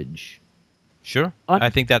marriage. Sure.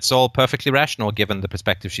 I think that's all perfectly rational given the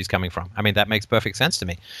perspective she's coming from. I mean, that makes perfect sense to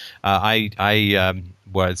me. I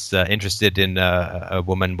was interested in a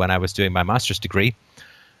woman when I was doing my master's degree.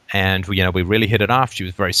 And we really hit it off. She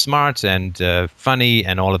was very smart and funny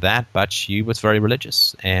and all of that, but she was very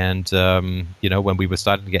religious. And when we were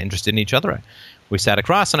starting to get interested in each other, we sat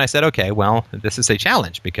across, and I said, "Okay, well, this is a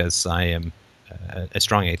challenge because I am a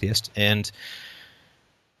strong atheist." And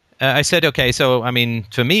I said, "Okay, so I mean,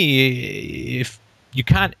 for me, if you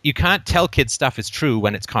can't tell kids stuff is true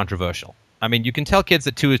when it's controversial. I mean, you can tell kids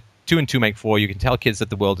that two and two make four. You can tell kids that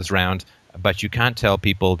the world is round, but you can't tell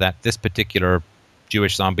people that this particular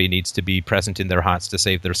Jewish zombie needs to be present in their hearts to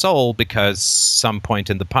save their soul because some point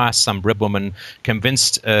in the past, some rib woman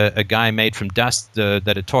convinced a guy made from dust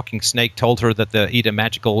that a talking snake told her that to eat a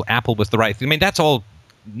magical apple was the right thing." I mean, that's all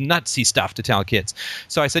nutsy stuff to tell kids.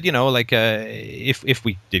 So I said, if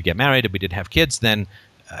we did get married and we did have kids, then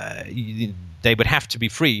they would have to be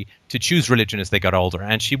free to choose religion as they got older.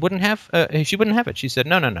 And she wouldn't have it. She said,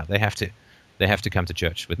 no, they have to. They have to come to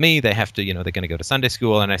church with me. They have to, they're going to go to Sunday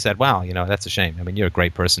school. And I said, wow, that's a shame. I mean, you're a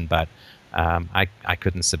great person, but I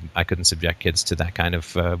couldn't subject kids to that kind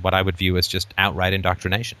of what I would view as just outright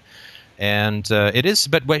indoctrination. And it is,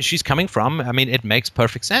 but where she's coming from, I mean, it makes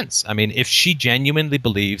perfect sense. I mean, if she genuinely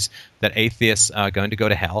believes that atheists are going to go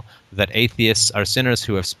to hell, that atheists are sinners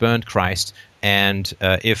who have spurned Christ, and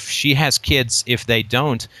if she has kids, if they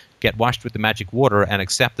don't get washed with the magic water and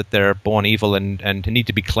accept that they're born evil and need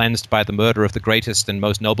to be cleansed by the murder of the greatest and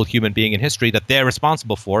most noble human being in history that they're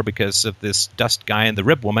responsible for because of this dust guy and the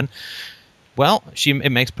rib woman, well,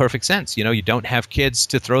 it makes perfect sense. You don't have kids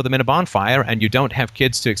to throw them in a bonfire, and you don't have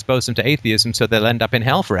kids to expose them to atheism so they'll end up in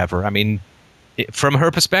hell forever. I mean, from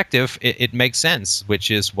her perspective, it makes sense,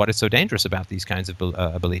 which is what is so dangerous about these kinds of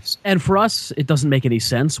beliefs. And for us, it doesn't make any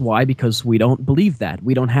sense. Why? Because we don't believe that.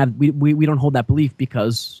 We don't hold that belief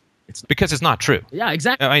because it's not true. Yeah,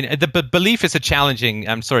 exactly. I mean, the belief is a challenging.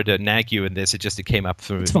 I'm sorry to nag you in this. It came up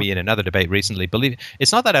for me in another debate recently.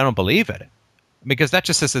 It's not that I don't believe it, because that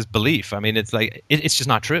just says belief. I mean, it's like it's just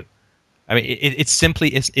not true. I mean, it's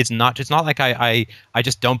not. It's not like I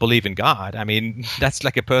just don't believe in God. I mean, that's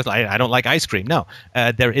like a person. I don't like ice cream. No,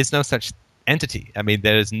 there is no such entity. I mean,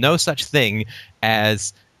 there is no such thing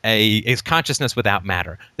as is consciousness without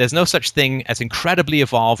matter. There's no such thing as incredibly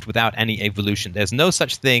evolved without any evolution. There's no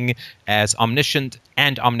such thing as omniscient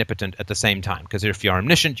and omnipotent at the same time. Because if you're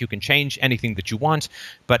omniscient, you can change anything that you want.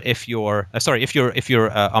 But if you're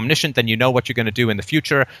omniscient, then you know what you're going to do in the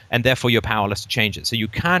future, and therefore you're powerless to change it. So you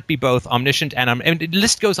can't be both omniscient and the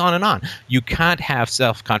list goes on and on. You can't have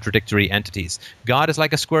self-contradictory entities. God is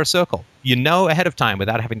like a square circle. You know ahead of time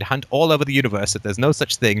without having to hunt all over the universe that there's no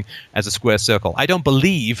such thing as a square circle. I don't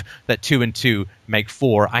believe that 2 and 2 make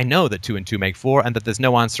 4. I know that 2 and 2 make 4, and that there's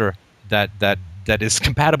no answer that is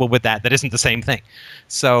compatible with that isn't the same thing.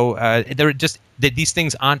 So these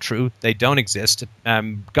things aren't true. They don't exist.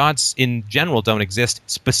 Gods in general don't exist.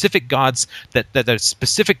 Specific gods that are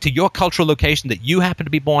specific to your cultural location that you happen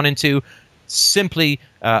to be born into simply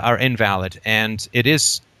are invalid. And it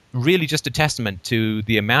is really just a testament to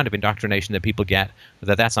the amount of indoctrination that people get,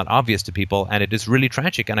 that's not obvious to people, and it is really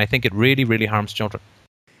tragic, and I think it really, really harms children.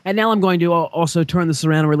 And now I'm going to also turn this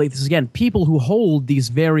around and relate this again. People who hold these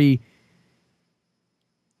very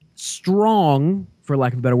strong, for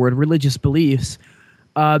lack of a better word, religious beliefs,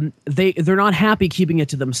 they're not happy keeping it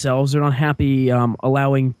to themselves. They're not happy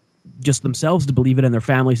allowing just themselves to believe it and their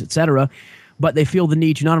families, etc., but they feel the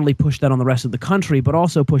need to not only push that on the rest of the country, but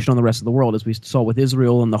also push it on the rest of the world, as we saw with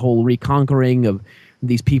Israel and the whole reconquering of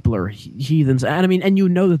these people are heathens. And I mean, and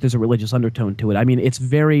that there's a religious undertone to it. I mean, it's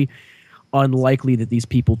very unlikely that these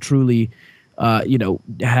people truly, because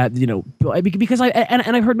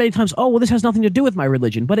I've heard many times, oh, well, this has nothing to do with my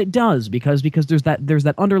religion, but it does because there's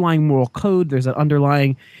that underlying moral code, there's that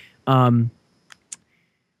underlying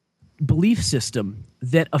belief system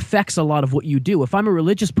that affects a lot of what you do. If I'm a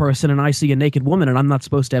religious person and I see a naked woman and I'm not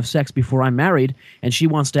supposed to have sex before I'm married and she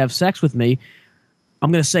wants to have sex with me,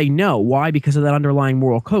 I'm going to say no. Why? Because of that underlying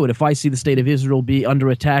moral code. If I see the state of Israel be under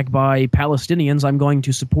attack by Palestinians, I'm going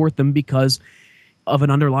to support them because of an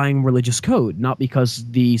underlying religious code, not because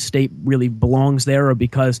the state really belongs there or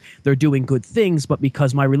because they're doing good things, but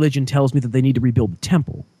because my religion tells me that they need to rebuild the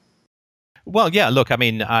temple. Well, yeah, look, I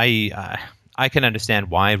mean, I can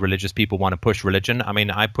understand why religious people want to push religion. I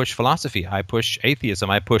mean, I push philosophy. I push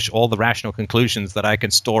atheism. I push all the rational conclusions that I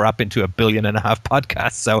can store up into 1.5 billion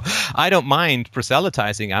podcasts. So I don't mind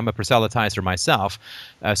proselytizing. I'm a proselytizer myself.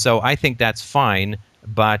 So I think that's fine.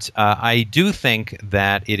 But I do think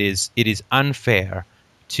that it is unfair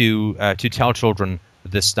to tell children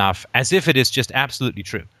this stuff as if it is just absolutely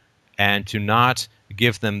true, and to not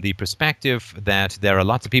give them the perspective that there are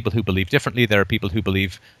lots of people who believe differently. There are people who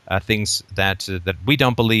believe things that we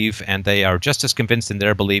don't believe, and they are just as convinced in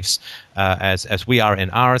their beliefs as we are in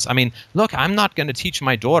ours. I mean, look, I'm not going to teach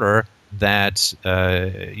my daughter that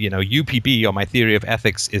UPB, or my theory of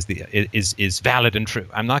ethics, is valid and true.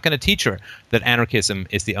 I'm not going to teach her that anarchism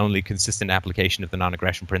is the only consistent application of the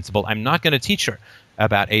non-aggression principle. I'm not going to teach her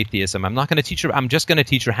about atheism. I'm not going to teach her. I'm just going to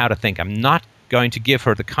teach her how to think. I'm not going to give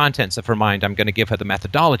her the contents of her mind. I'm going to give her the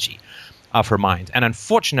methodology of her mind. And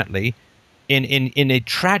unfortunately, in a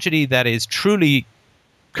tragedy that is truly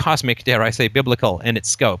cosmic, dare I say, biblical in its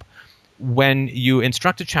scope, when you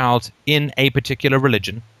instruct a child in a particular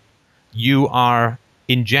religion, you are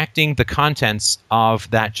injecting the contents of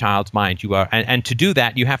that child's mind. You are, and to do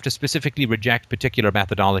that, you have to specifically reject particular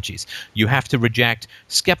methodologies. You have to reject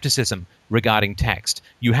skepticism regarding text.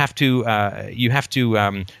 You have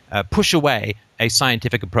to push away a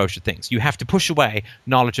scientific approach to things. You have to push away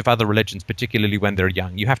knowledge of other religions, particularly when they're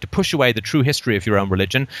young. You have to push away the true history of your own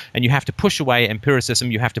religion, and you have to push away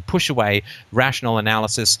empiricism. You have to push away rational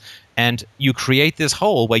analysis, and you create this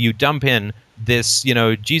hole where you dump in this,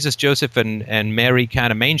 Jesus, Joseph, and Mary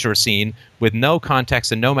kind of manger scene with no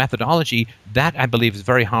context and no methodology. That, I believe, is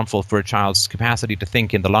very harmful for a child's capacity to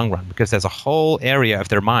think in the long run, because there's a whole area of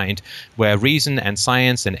their mind where reason and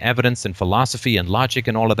science and evidence and philosophy and logic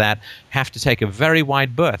and all of that have to take a very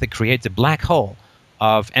wide berth. It creates a black hole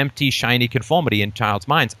of empty, shiny conformity in child's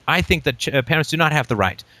minds. I think that parents do not have the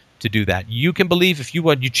right to do that. You can believe if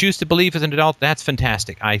you choose to believe as an adult. That's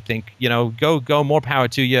fantastic. I think go more power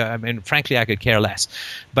to you. I mean, frankly, I could care less.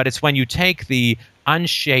 But it's when you take the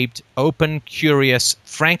unshaped, open, curious,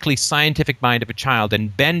 frankly scientific mind of a child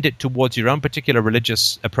and bend it towards your own particular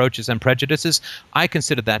religious approaches and prejudices, I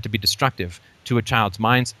consider that to be destructive to a child's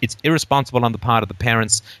minds. It's irresponsible on the part of the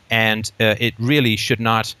parents, and it really should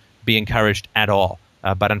not be encouraged at all.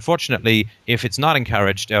 But unfortunately, if it's not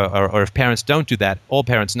encouraged, or if parents don't do that, all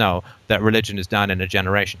parents know that religion is done in a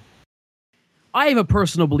generation. I have a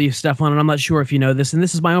personal belief, Stefan, and I'm not sure if you know this, and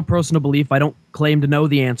this is my own personal belief. I don't claim to know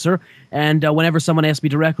the answer. And whenever someone asks me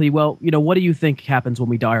directly, well, what do you think happens when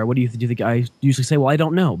we die? Or what do you think? I usually say, well, I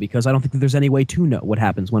don't know, because I don't think that there's any way to know what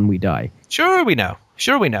happens when we die. Sure we know.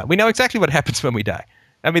 We know exactly what happens when we die.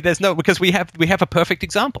 I mean, because we have a perfect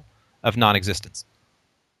example of non-existence.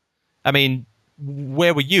 I mean,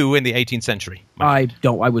 where were you in the 18th century? I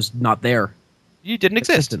was not there. You didn't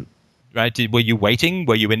exist. Right? Were you waiting?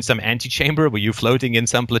 Were you in some antechamber? Were you floating in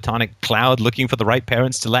some platonic cloud looking for the right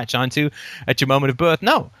parents to latch onto at your moment of birth?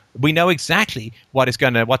 No. We know exactly what the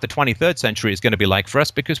 23rd century is going to be like for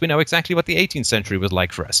us, because we know exactly what the 18th century was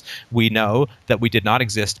like for us. We know that we did not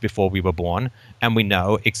exist before we were born, and we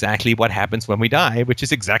know exactly what happens when we die, which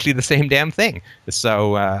is exactly the same damn thing.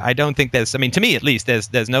 So I don't think to me at least,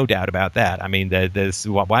 there's no doubt about that. I mean,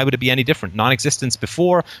 why would it be any different? Non-existence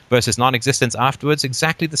before versus non-existence afterwards,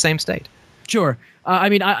 exactly the same state. Sure.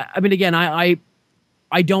 Again,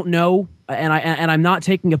 I don't know, and I'm not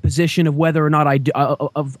taking a position of whether or not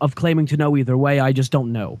of claiming to know either way. I just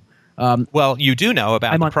don't know. Well, you do know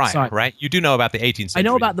about the prior, right? You do know about the 18th century. I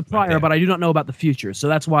know about the prior, but I do not know about the future. So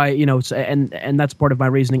that's why, and that's part of my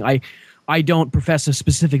reasoning. I don't profess a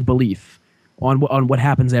specific belief on what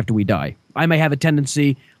happens after we die. I may have a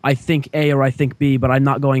tendency, I think A or I think B, but I'm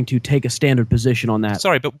not going to take a standard position on that.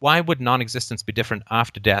 Sorry, but why would non-existence be different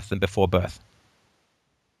after death than before birth?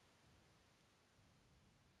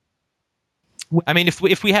 I mean,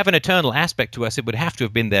 if we have an eternal aspect to us, it would have to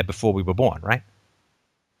have been there before we were born, right?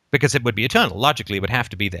 Because it would be eternal. Logically, it would have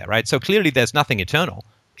to be there, right? So clearly there's nothing eternal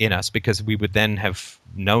in us, because we would then have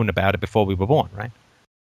known about it before we were born, right?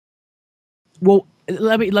 Well,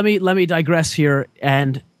 let me digress here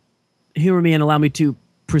and humor me and allow me to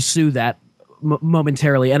pursue that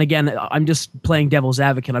momentarily. And again, I'm just playing devil's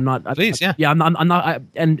advocate. I'm not. Please, yeah. Yeah, I'm not.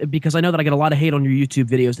 And because I know that I get a lot of hate on your YouTube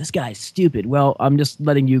videos. This guy's stupid. Well, I'm just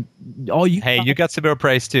letting you. Hey, you got some real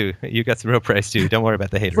praise too. Don't worry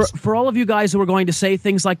about the haters. For all of you guys who are going to say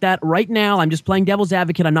things like that right now, I'm just playing devil's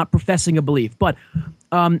advocate. I'm not professing a belief, but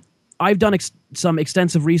I've done some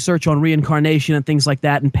extensive research on reincarnation and things like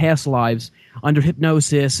that in past lives under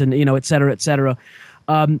hypnosis and et cetera, et cetera.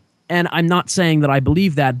 And I'm not saying that I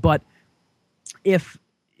believe that, but if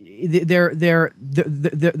there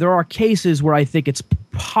are cases where I think it's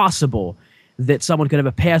possible that someone could have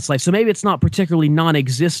a past life. So maybe it's not particularly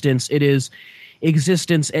non-existence. It is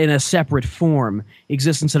existence in a separate form,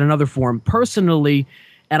 existence in another form. Personally,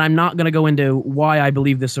 and I'm not going to go into why I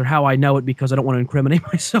believe this or how I know it because I don't want to incriminate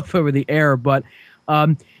myself over the air. But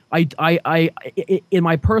I in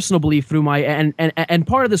my personal belief through my and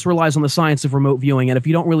part of this relies on the science of remote viewing. And if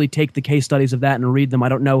you don't really take the case studies of that and read them, I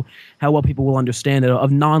don't know how well people will understand it.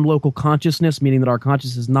 Of non-local consciousness, meaning that our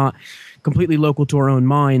consciousness is not completely local to our own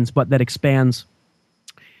minds, but that expands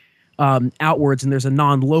outwards, and there's a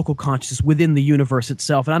non-local consciousness within the universe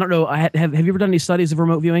itself. And I don't know, have you ever done any studies of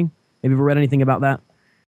remote viewing? Have you ever read anything about that?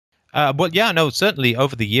 Well, yeah, no, certainly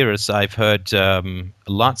over the years I've heard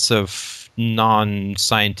lots of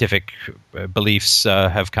non-scientific beliefs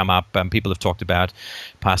have come up. People have talked about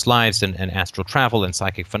past lives and astral travel and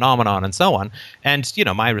psychic phenomenon and so on. And,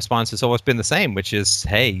 my response has always been the same, which is,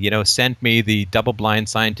 hey, send me the double-blind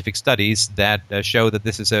scientific studies that show that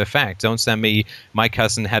this is a fact. Don't send me my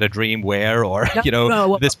cousin had a dream where, or,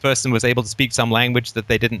 this person was able to speak some language that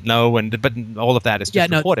they didn't know. But all of that is just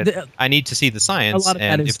reported. I need to see the science.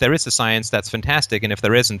 And if there is a science, that's fantastic. And if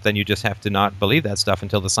there isn't, then you just have to not believe that stuff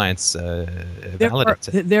until the science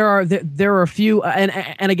validates it. There are a few,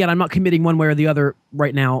 and again, I'm not committing one way or the other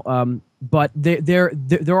right now. But there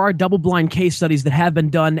are double-blind case studies that have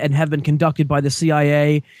been done and have been conducted by the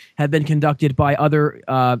CIA, have been conducted by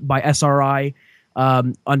by SRI,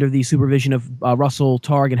 under the supervision of Russell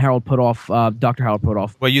Targ and Harold Puthoff, Dr. Harold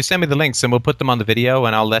Puthoff. Well, you send me the links and we'll put them on the video,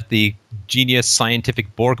 and I'll let the genius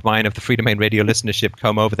scientific Borg mind of the Free Domain Radio listenership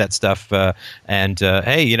comb over that stuff. Hey,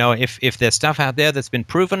 if there's stuff out there that's been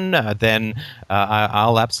proven, then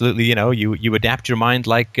I'll absolutely, you adapt your mind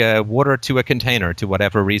like water to a container to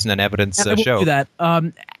whatever reason and evidence show. Do that.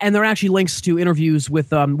 And there are actually links to interviews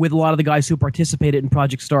with a lot of the guys who participated in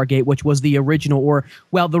Project Stargate, which was the original,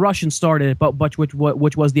 the Russians started it, but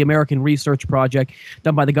which was the American research project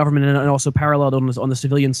done by the government and also paralleled on the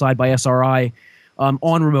civilian side by SRI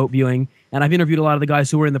on remote viewing. And I've interviewed a lot of the guys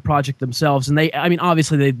who were in the project themselves, and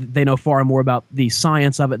obviously they know far more about the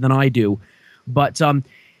science of it than I do. But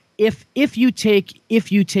if you take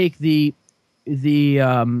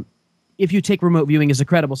remote viewing as a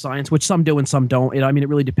credible science, which some do and some don't, it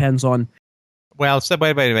really depends on. Well, so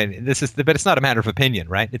wait a minute. But it's not a matter of opinion,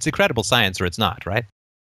 right? It's a credible science or it's not, right?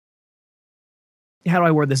 How do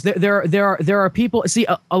I word this? There are people. See,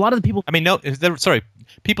 a lot of the people.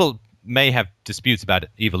 People may have disputes about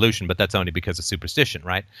evolution, but that's only because of superstition,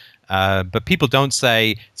 right? But people don't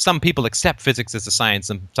say some people accept physics as a science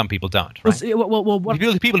and some people don't. Right?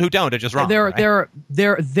 People who don't are just wrong. There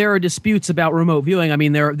are disputes about remote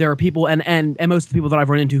viewing. There are people, and most of the people that I've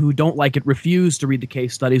run into who don't like it refuse to read the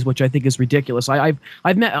case studies, which I think is ridiculous. I've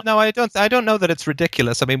met. No, I don't know that it's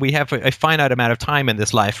ridiculous. We have a finite amount of time in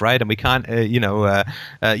this life, right? And we can't,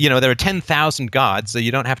 there are 10,000 gods, so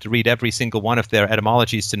you don't have to read every single one of their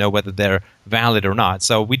etymologies to know whether they're valid or not.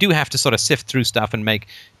 So we do have to sort of sift through stuff and make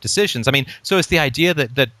decisions. So it's the idea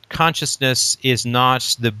that consciousness is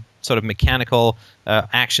not the sort of mechanical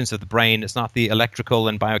actions of the brain. It's not the electrical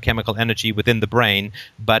and biochemical energy within the brain,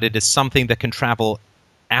 but it is something that can travel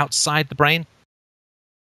outside the brain.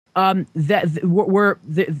 They are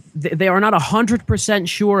not 100%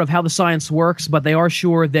 sure of how the science works, but they are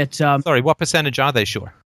sure that. Sorry, what percentage are they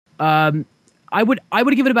sure? I would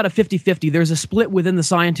give it about a 50-50. There's a split within the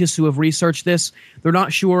scientists who have researched this. They're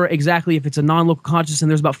not sure exactly if it's a non-local consciousness, and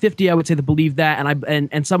there's about 50, I would say, that believe that,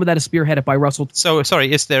 and some of that is spearheaded by Russell. So, sorry,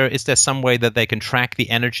 is there some way that they can track the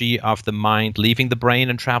energy of the mind leaving the brain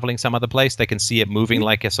and traveling some other place? They can see it moving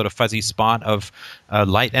like a sort of fuzzy spot of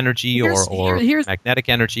light energy or magnetic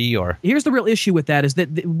energy, or. Here's the real issue with that is that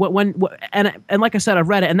and like I said, I've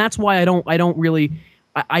read it, and that's why I don't really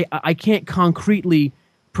I can't concretely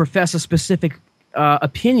profess a specific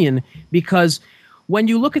opinion, because when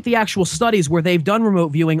you look at the actual studies where they've done remote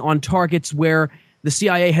viewing on targets where the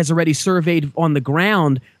CIA has already surveyed on the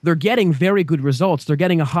ground, they're getting very good results. They're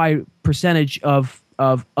getting a high percentage of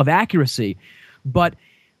accuracy. But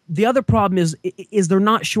the other problem is they're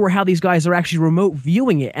not sure how these guys are actually remote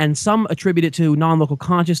viewing it, and some attribute it to non-local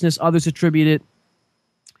consciousness, others attribute it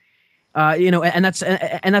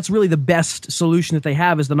That's really the best solution that they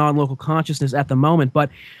have is the non-local consciousness at the moment. But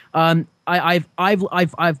I've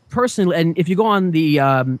personally, and if you go on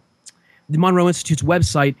the Monroe Institute's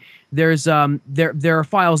website, there's there are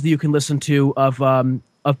files that you can listen to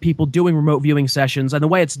of people doing remote viewing sessions, and the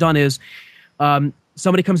way it's done is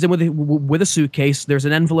somebody comes in with a suitcase. There's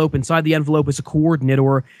an envelope. Inside the envelope is a coordinate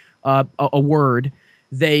or a word.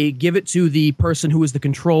 They give it to the person who is the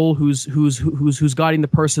control, who's guiding the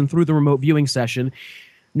person through the remote viewing session.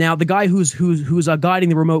 Now, the guy who's guiding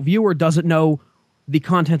the remote viewer doesn't know the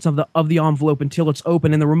contents of the envelope until it's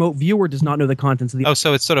open, and the remote viewer does not know the contents of the. Oh,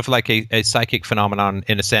 so it's sort of like a psychic phenomenon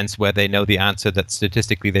in a sense, where they know the answer that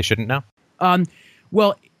statistically they shouldn't know.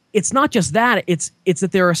 Well, it's not just that. It's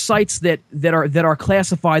that there are sites that are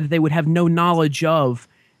classified that they would have no knowledge of,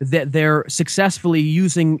 that they're successfully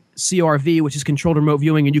using CRV, which is controlled remote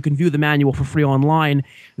viewing, and you can view the manual for free online.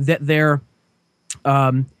 That they're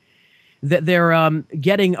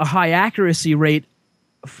getting a high accuracy rate,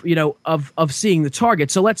 of seeing the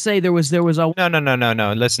target. So let's say there was a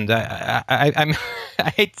no. Listen, I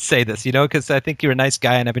hate to say this, because I think you're a nice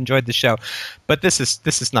guy and I've enjoyed the show, but this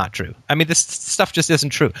is not true. I mean, this stuff just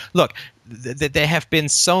isn't true. Look, there have been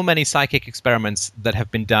so many psychic experiments that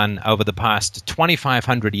have been done over the past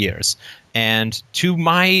 2,500 years, and to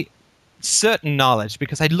my certain knowledge,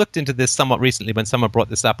 because I looked into this somewhat recently when someone brought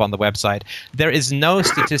this up on the website, there is no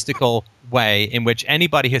statistical way in which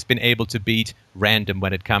anybody has been able to beat random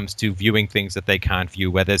when it comes to viewing things that they can't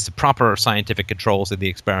view, where there's the proper scientific controls of the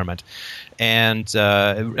experiment. And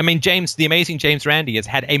the amazing James Randi has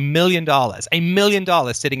had $1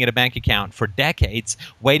 million sitting in a bank account for decades,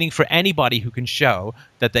 waiting for anybody who can show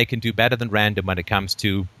that they can do better than random when it comes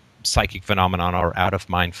to psychic phenomenon or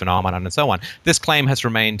out-of-mind phenomenon and so on. This prize has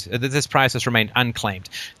remained unclaimed.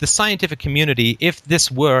 The scientific community, if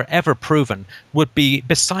this were ever proven, would be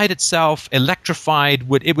beside itself, electrified.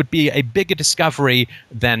 It would be a bigger discovery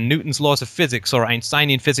than Newton's laws of physics or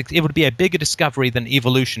Einsteinian physics. It would be a bigger discovery than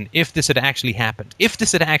evolution if this had actually happened.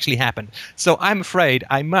 So I'm afraid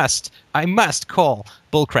I must call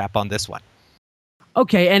bullcrap on this one.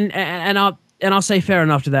 Okay, and I'll say fair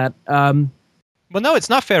enough to that. Well, no, it's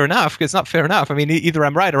not fair enough. It's not fair enough. I mean, either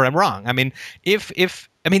I'm right or I'm wrong. I mean,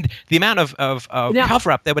 the amount of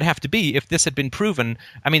cover-up there would have to be if this had been proven.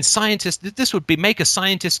 I mean, this would make a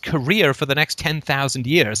scientist's career for the next 10,000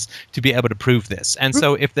 years to be able to prove this. And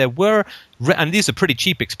so if there were, and these are pretty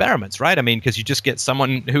cheap experiments, right? I mean, because you just get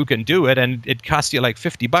someone who can do it, and it costs you like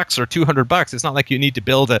 $50 or $200. It's not like you need to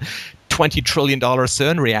build a $20 trillion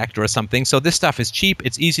CERN reactor or something. So this stuff is cheap.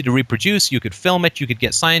 It's easy to reproduce. You could film it. You could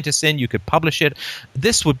get scientists in. You could publish it.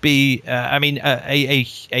 This would be,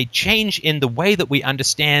 a change in the way that we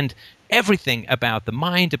understand everything about the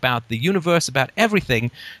mind, about the universe, about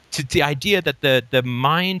everything, to the idea that the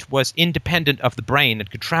mind was independent of the brain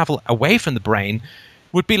and could travel away from the brain,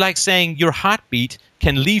 would be like saying your heartbeat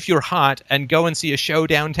can leave your heart and go and see a show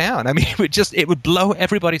downtown. I mean, it would blow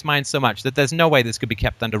everybody's mind so much that there's no way this could be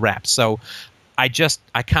kept under wraps. So I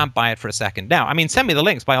can't buy it for a second. Now, I mean, send me the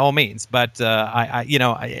links by all means, but you're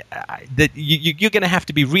going to have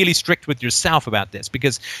to be really strict with yourself about this,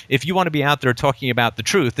 because if you want to be out there talking about the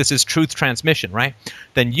truth, this is truth transmission, right?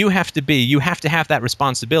 Then you have to have that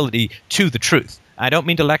responsibility to the truth. I don't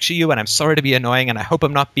mean to lecture you, and I'm sorry to be annoying, and I hope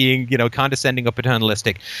I'm not being, condescending or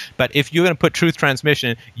paternalistic. But if you're going to put truth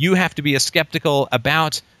transmission, you have to be as skeptical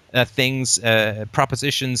about things,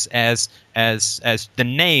 propositions as the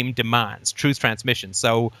name demands, truth transmission.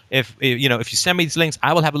 So if you send me these links,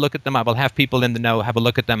 I will have a look at them. I will have people in the know have a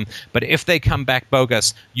look at them. But if they come back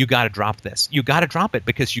bogus, you got to drop this. You got to drop it,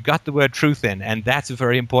 because you got the word truth in, and that's a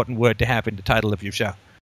very important word to have in the title of your show.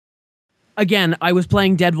 Again, I was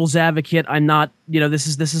playing devil's advocate. I'm not, this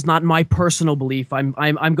is not my personal belief.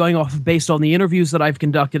 I'm going off based on the interviews that I've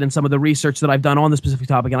conducted and some of the research that I've done on the specific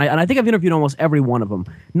topic. And I think I've interviewed almost every one of them.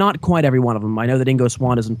 Not quite every one of them. I know that Ingo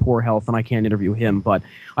Swann is in poor health and I can't interview him, but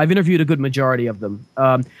I've interviewed a good majority of them.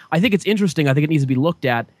 I think it's interesting. I think it needs to be looked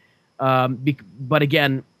at. But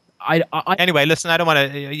again, Anyway, listen, I don't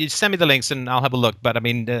want to. You send me the links and I'll have a look. But I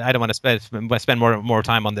mean, I don't want to spend more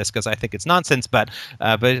time on this because I think it's nonsense. But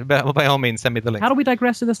by all means, send me the link. How do we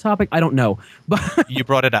digress to this topic? I don't know. But you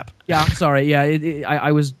brought it up. Yeah, sorry. Yeah,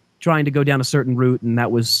 I was trying to go down a certain route, and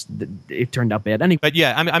it turned out bad. Anyway, But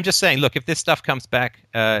yeah, I'm just saying, look, if this stuff comes back,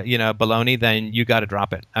 baloney, then you got to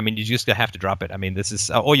drop it. I mean, you just have to drop it. I mean, this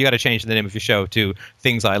is, or you got to change the name of your show to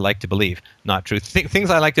Things I Like to Believe, not Truth.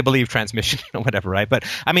 Things I Like to Believe Transmission or whatever, right? But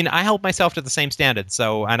I mean, I hold myself to the same standard.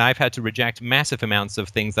 So, and I've had to reject massive amounts of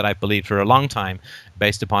things that I've believed for a long time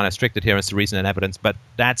based upon a strict adherence to reason and evidence. But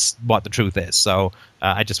that's what the truth is. So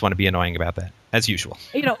I just want to be annoying about that, as usual.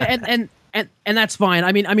 And that's fine.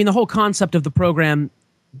 I mean, the whole concept of the program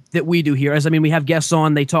that we do here is, we have guests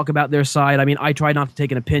on, they talk about their side. I mean, I try not to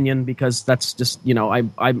take an opinion because that's just,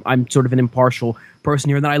 I'm sort of an impartial person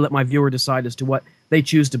here, and then I let my viewer decide as to what they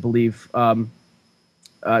choose to believe.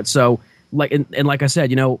 So, like I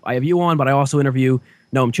said, I have you on, but I also interview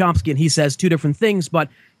Noam Chomsky, and he says two different things, but,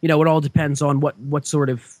 it all depends on what sort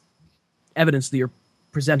of evidence that you're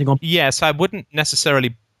presenting on. Yes, I wouldn't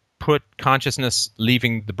necessarily put consciousness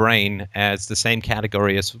leaving the brain as the same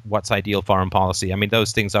category as what's ideal foreign policy. I mean,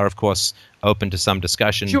 those things are, of course, open to some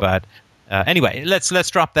discussion. Sure. But anyway, let's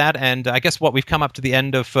drop that. And I guess we've come up to the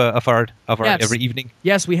end of our every evening.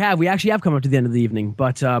 Yes, we have. We actually have come up to the end of the evening.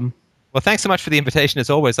 But well, thanks so much for the invitation.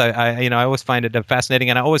 As always, I always find it fascinating,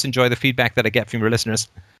 and I always enjoy the feedback that I get from your listeners.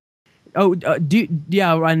 Oh,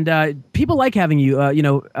 and people like having you.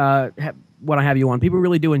 When I have you on, people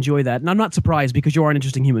really do enjoy that, and I'm not surprised because you are an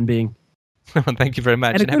interesting human being. Thank you very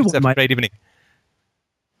much, and have yourself a great evening.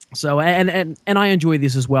 So, and I enjoy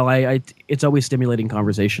this as well. It's always stimulating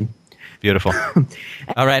conversation. Beautiful.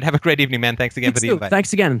 All right, have a great evening, man. Thanks again for the invite.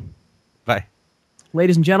 Thanks again. Bye,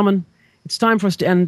 ladies and gentlemen. It's time for us to end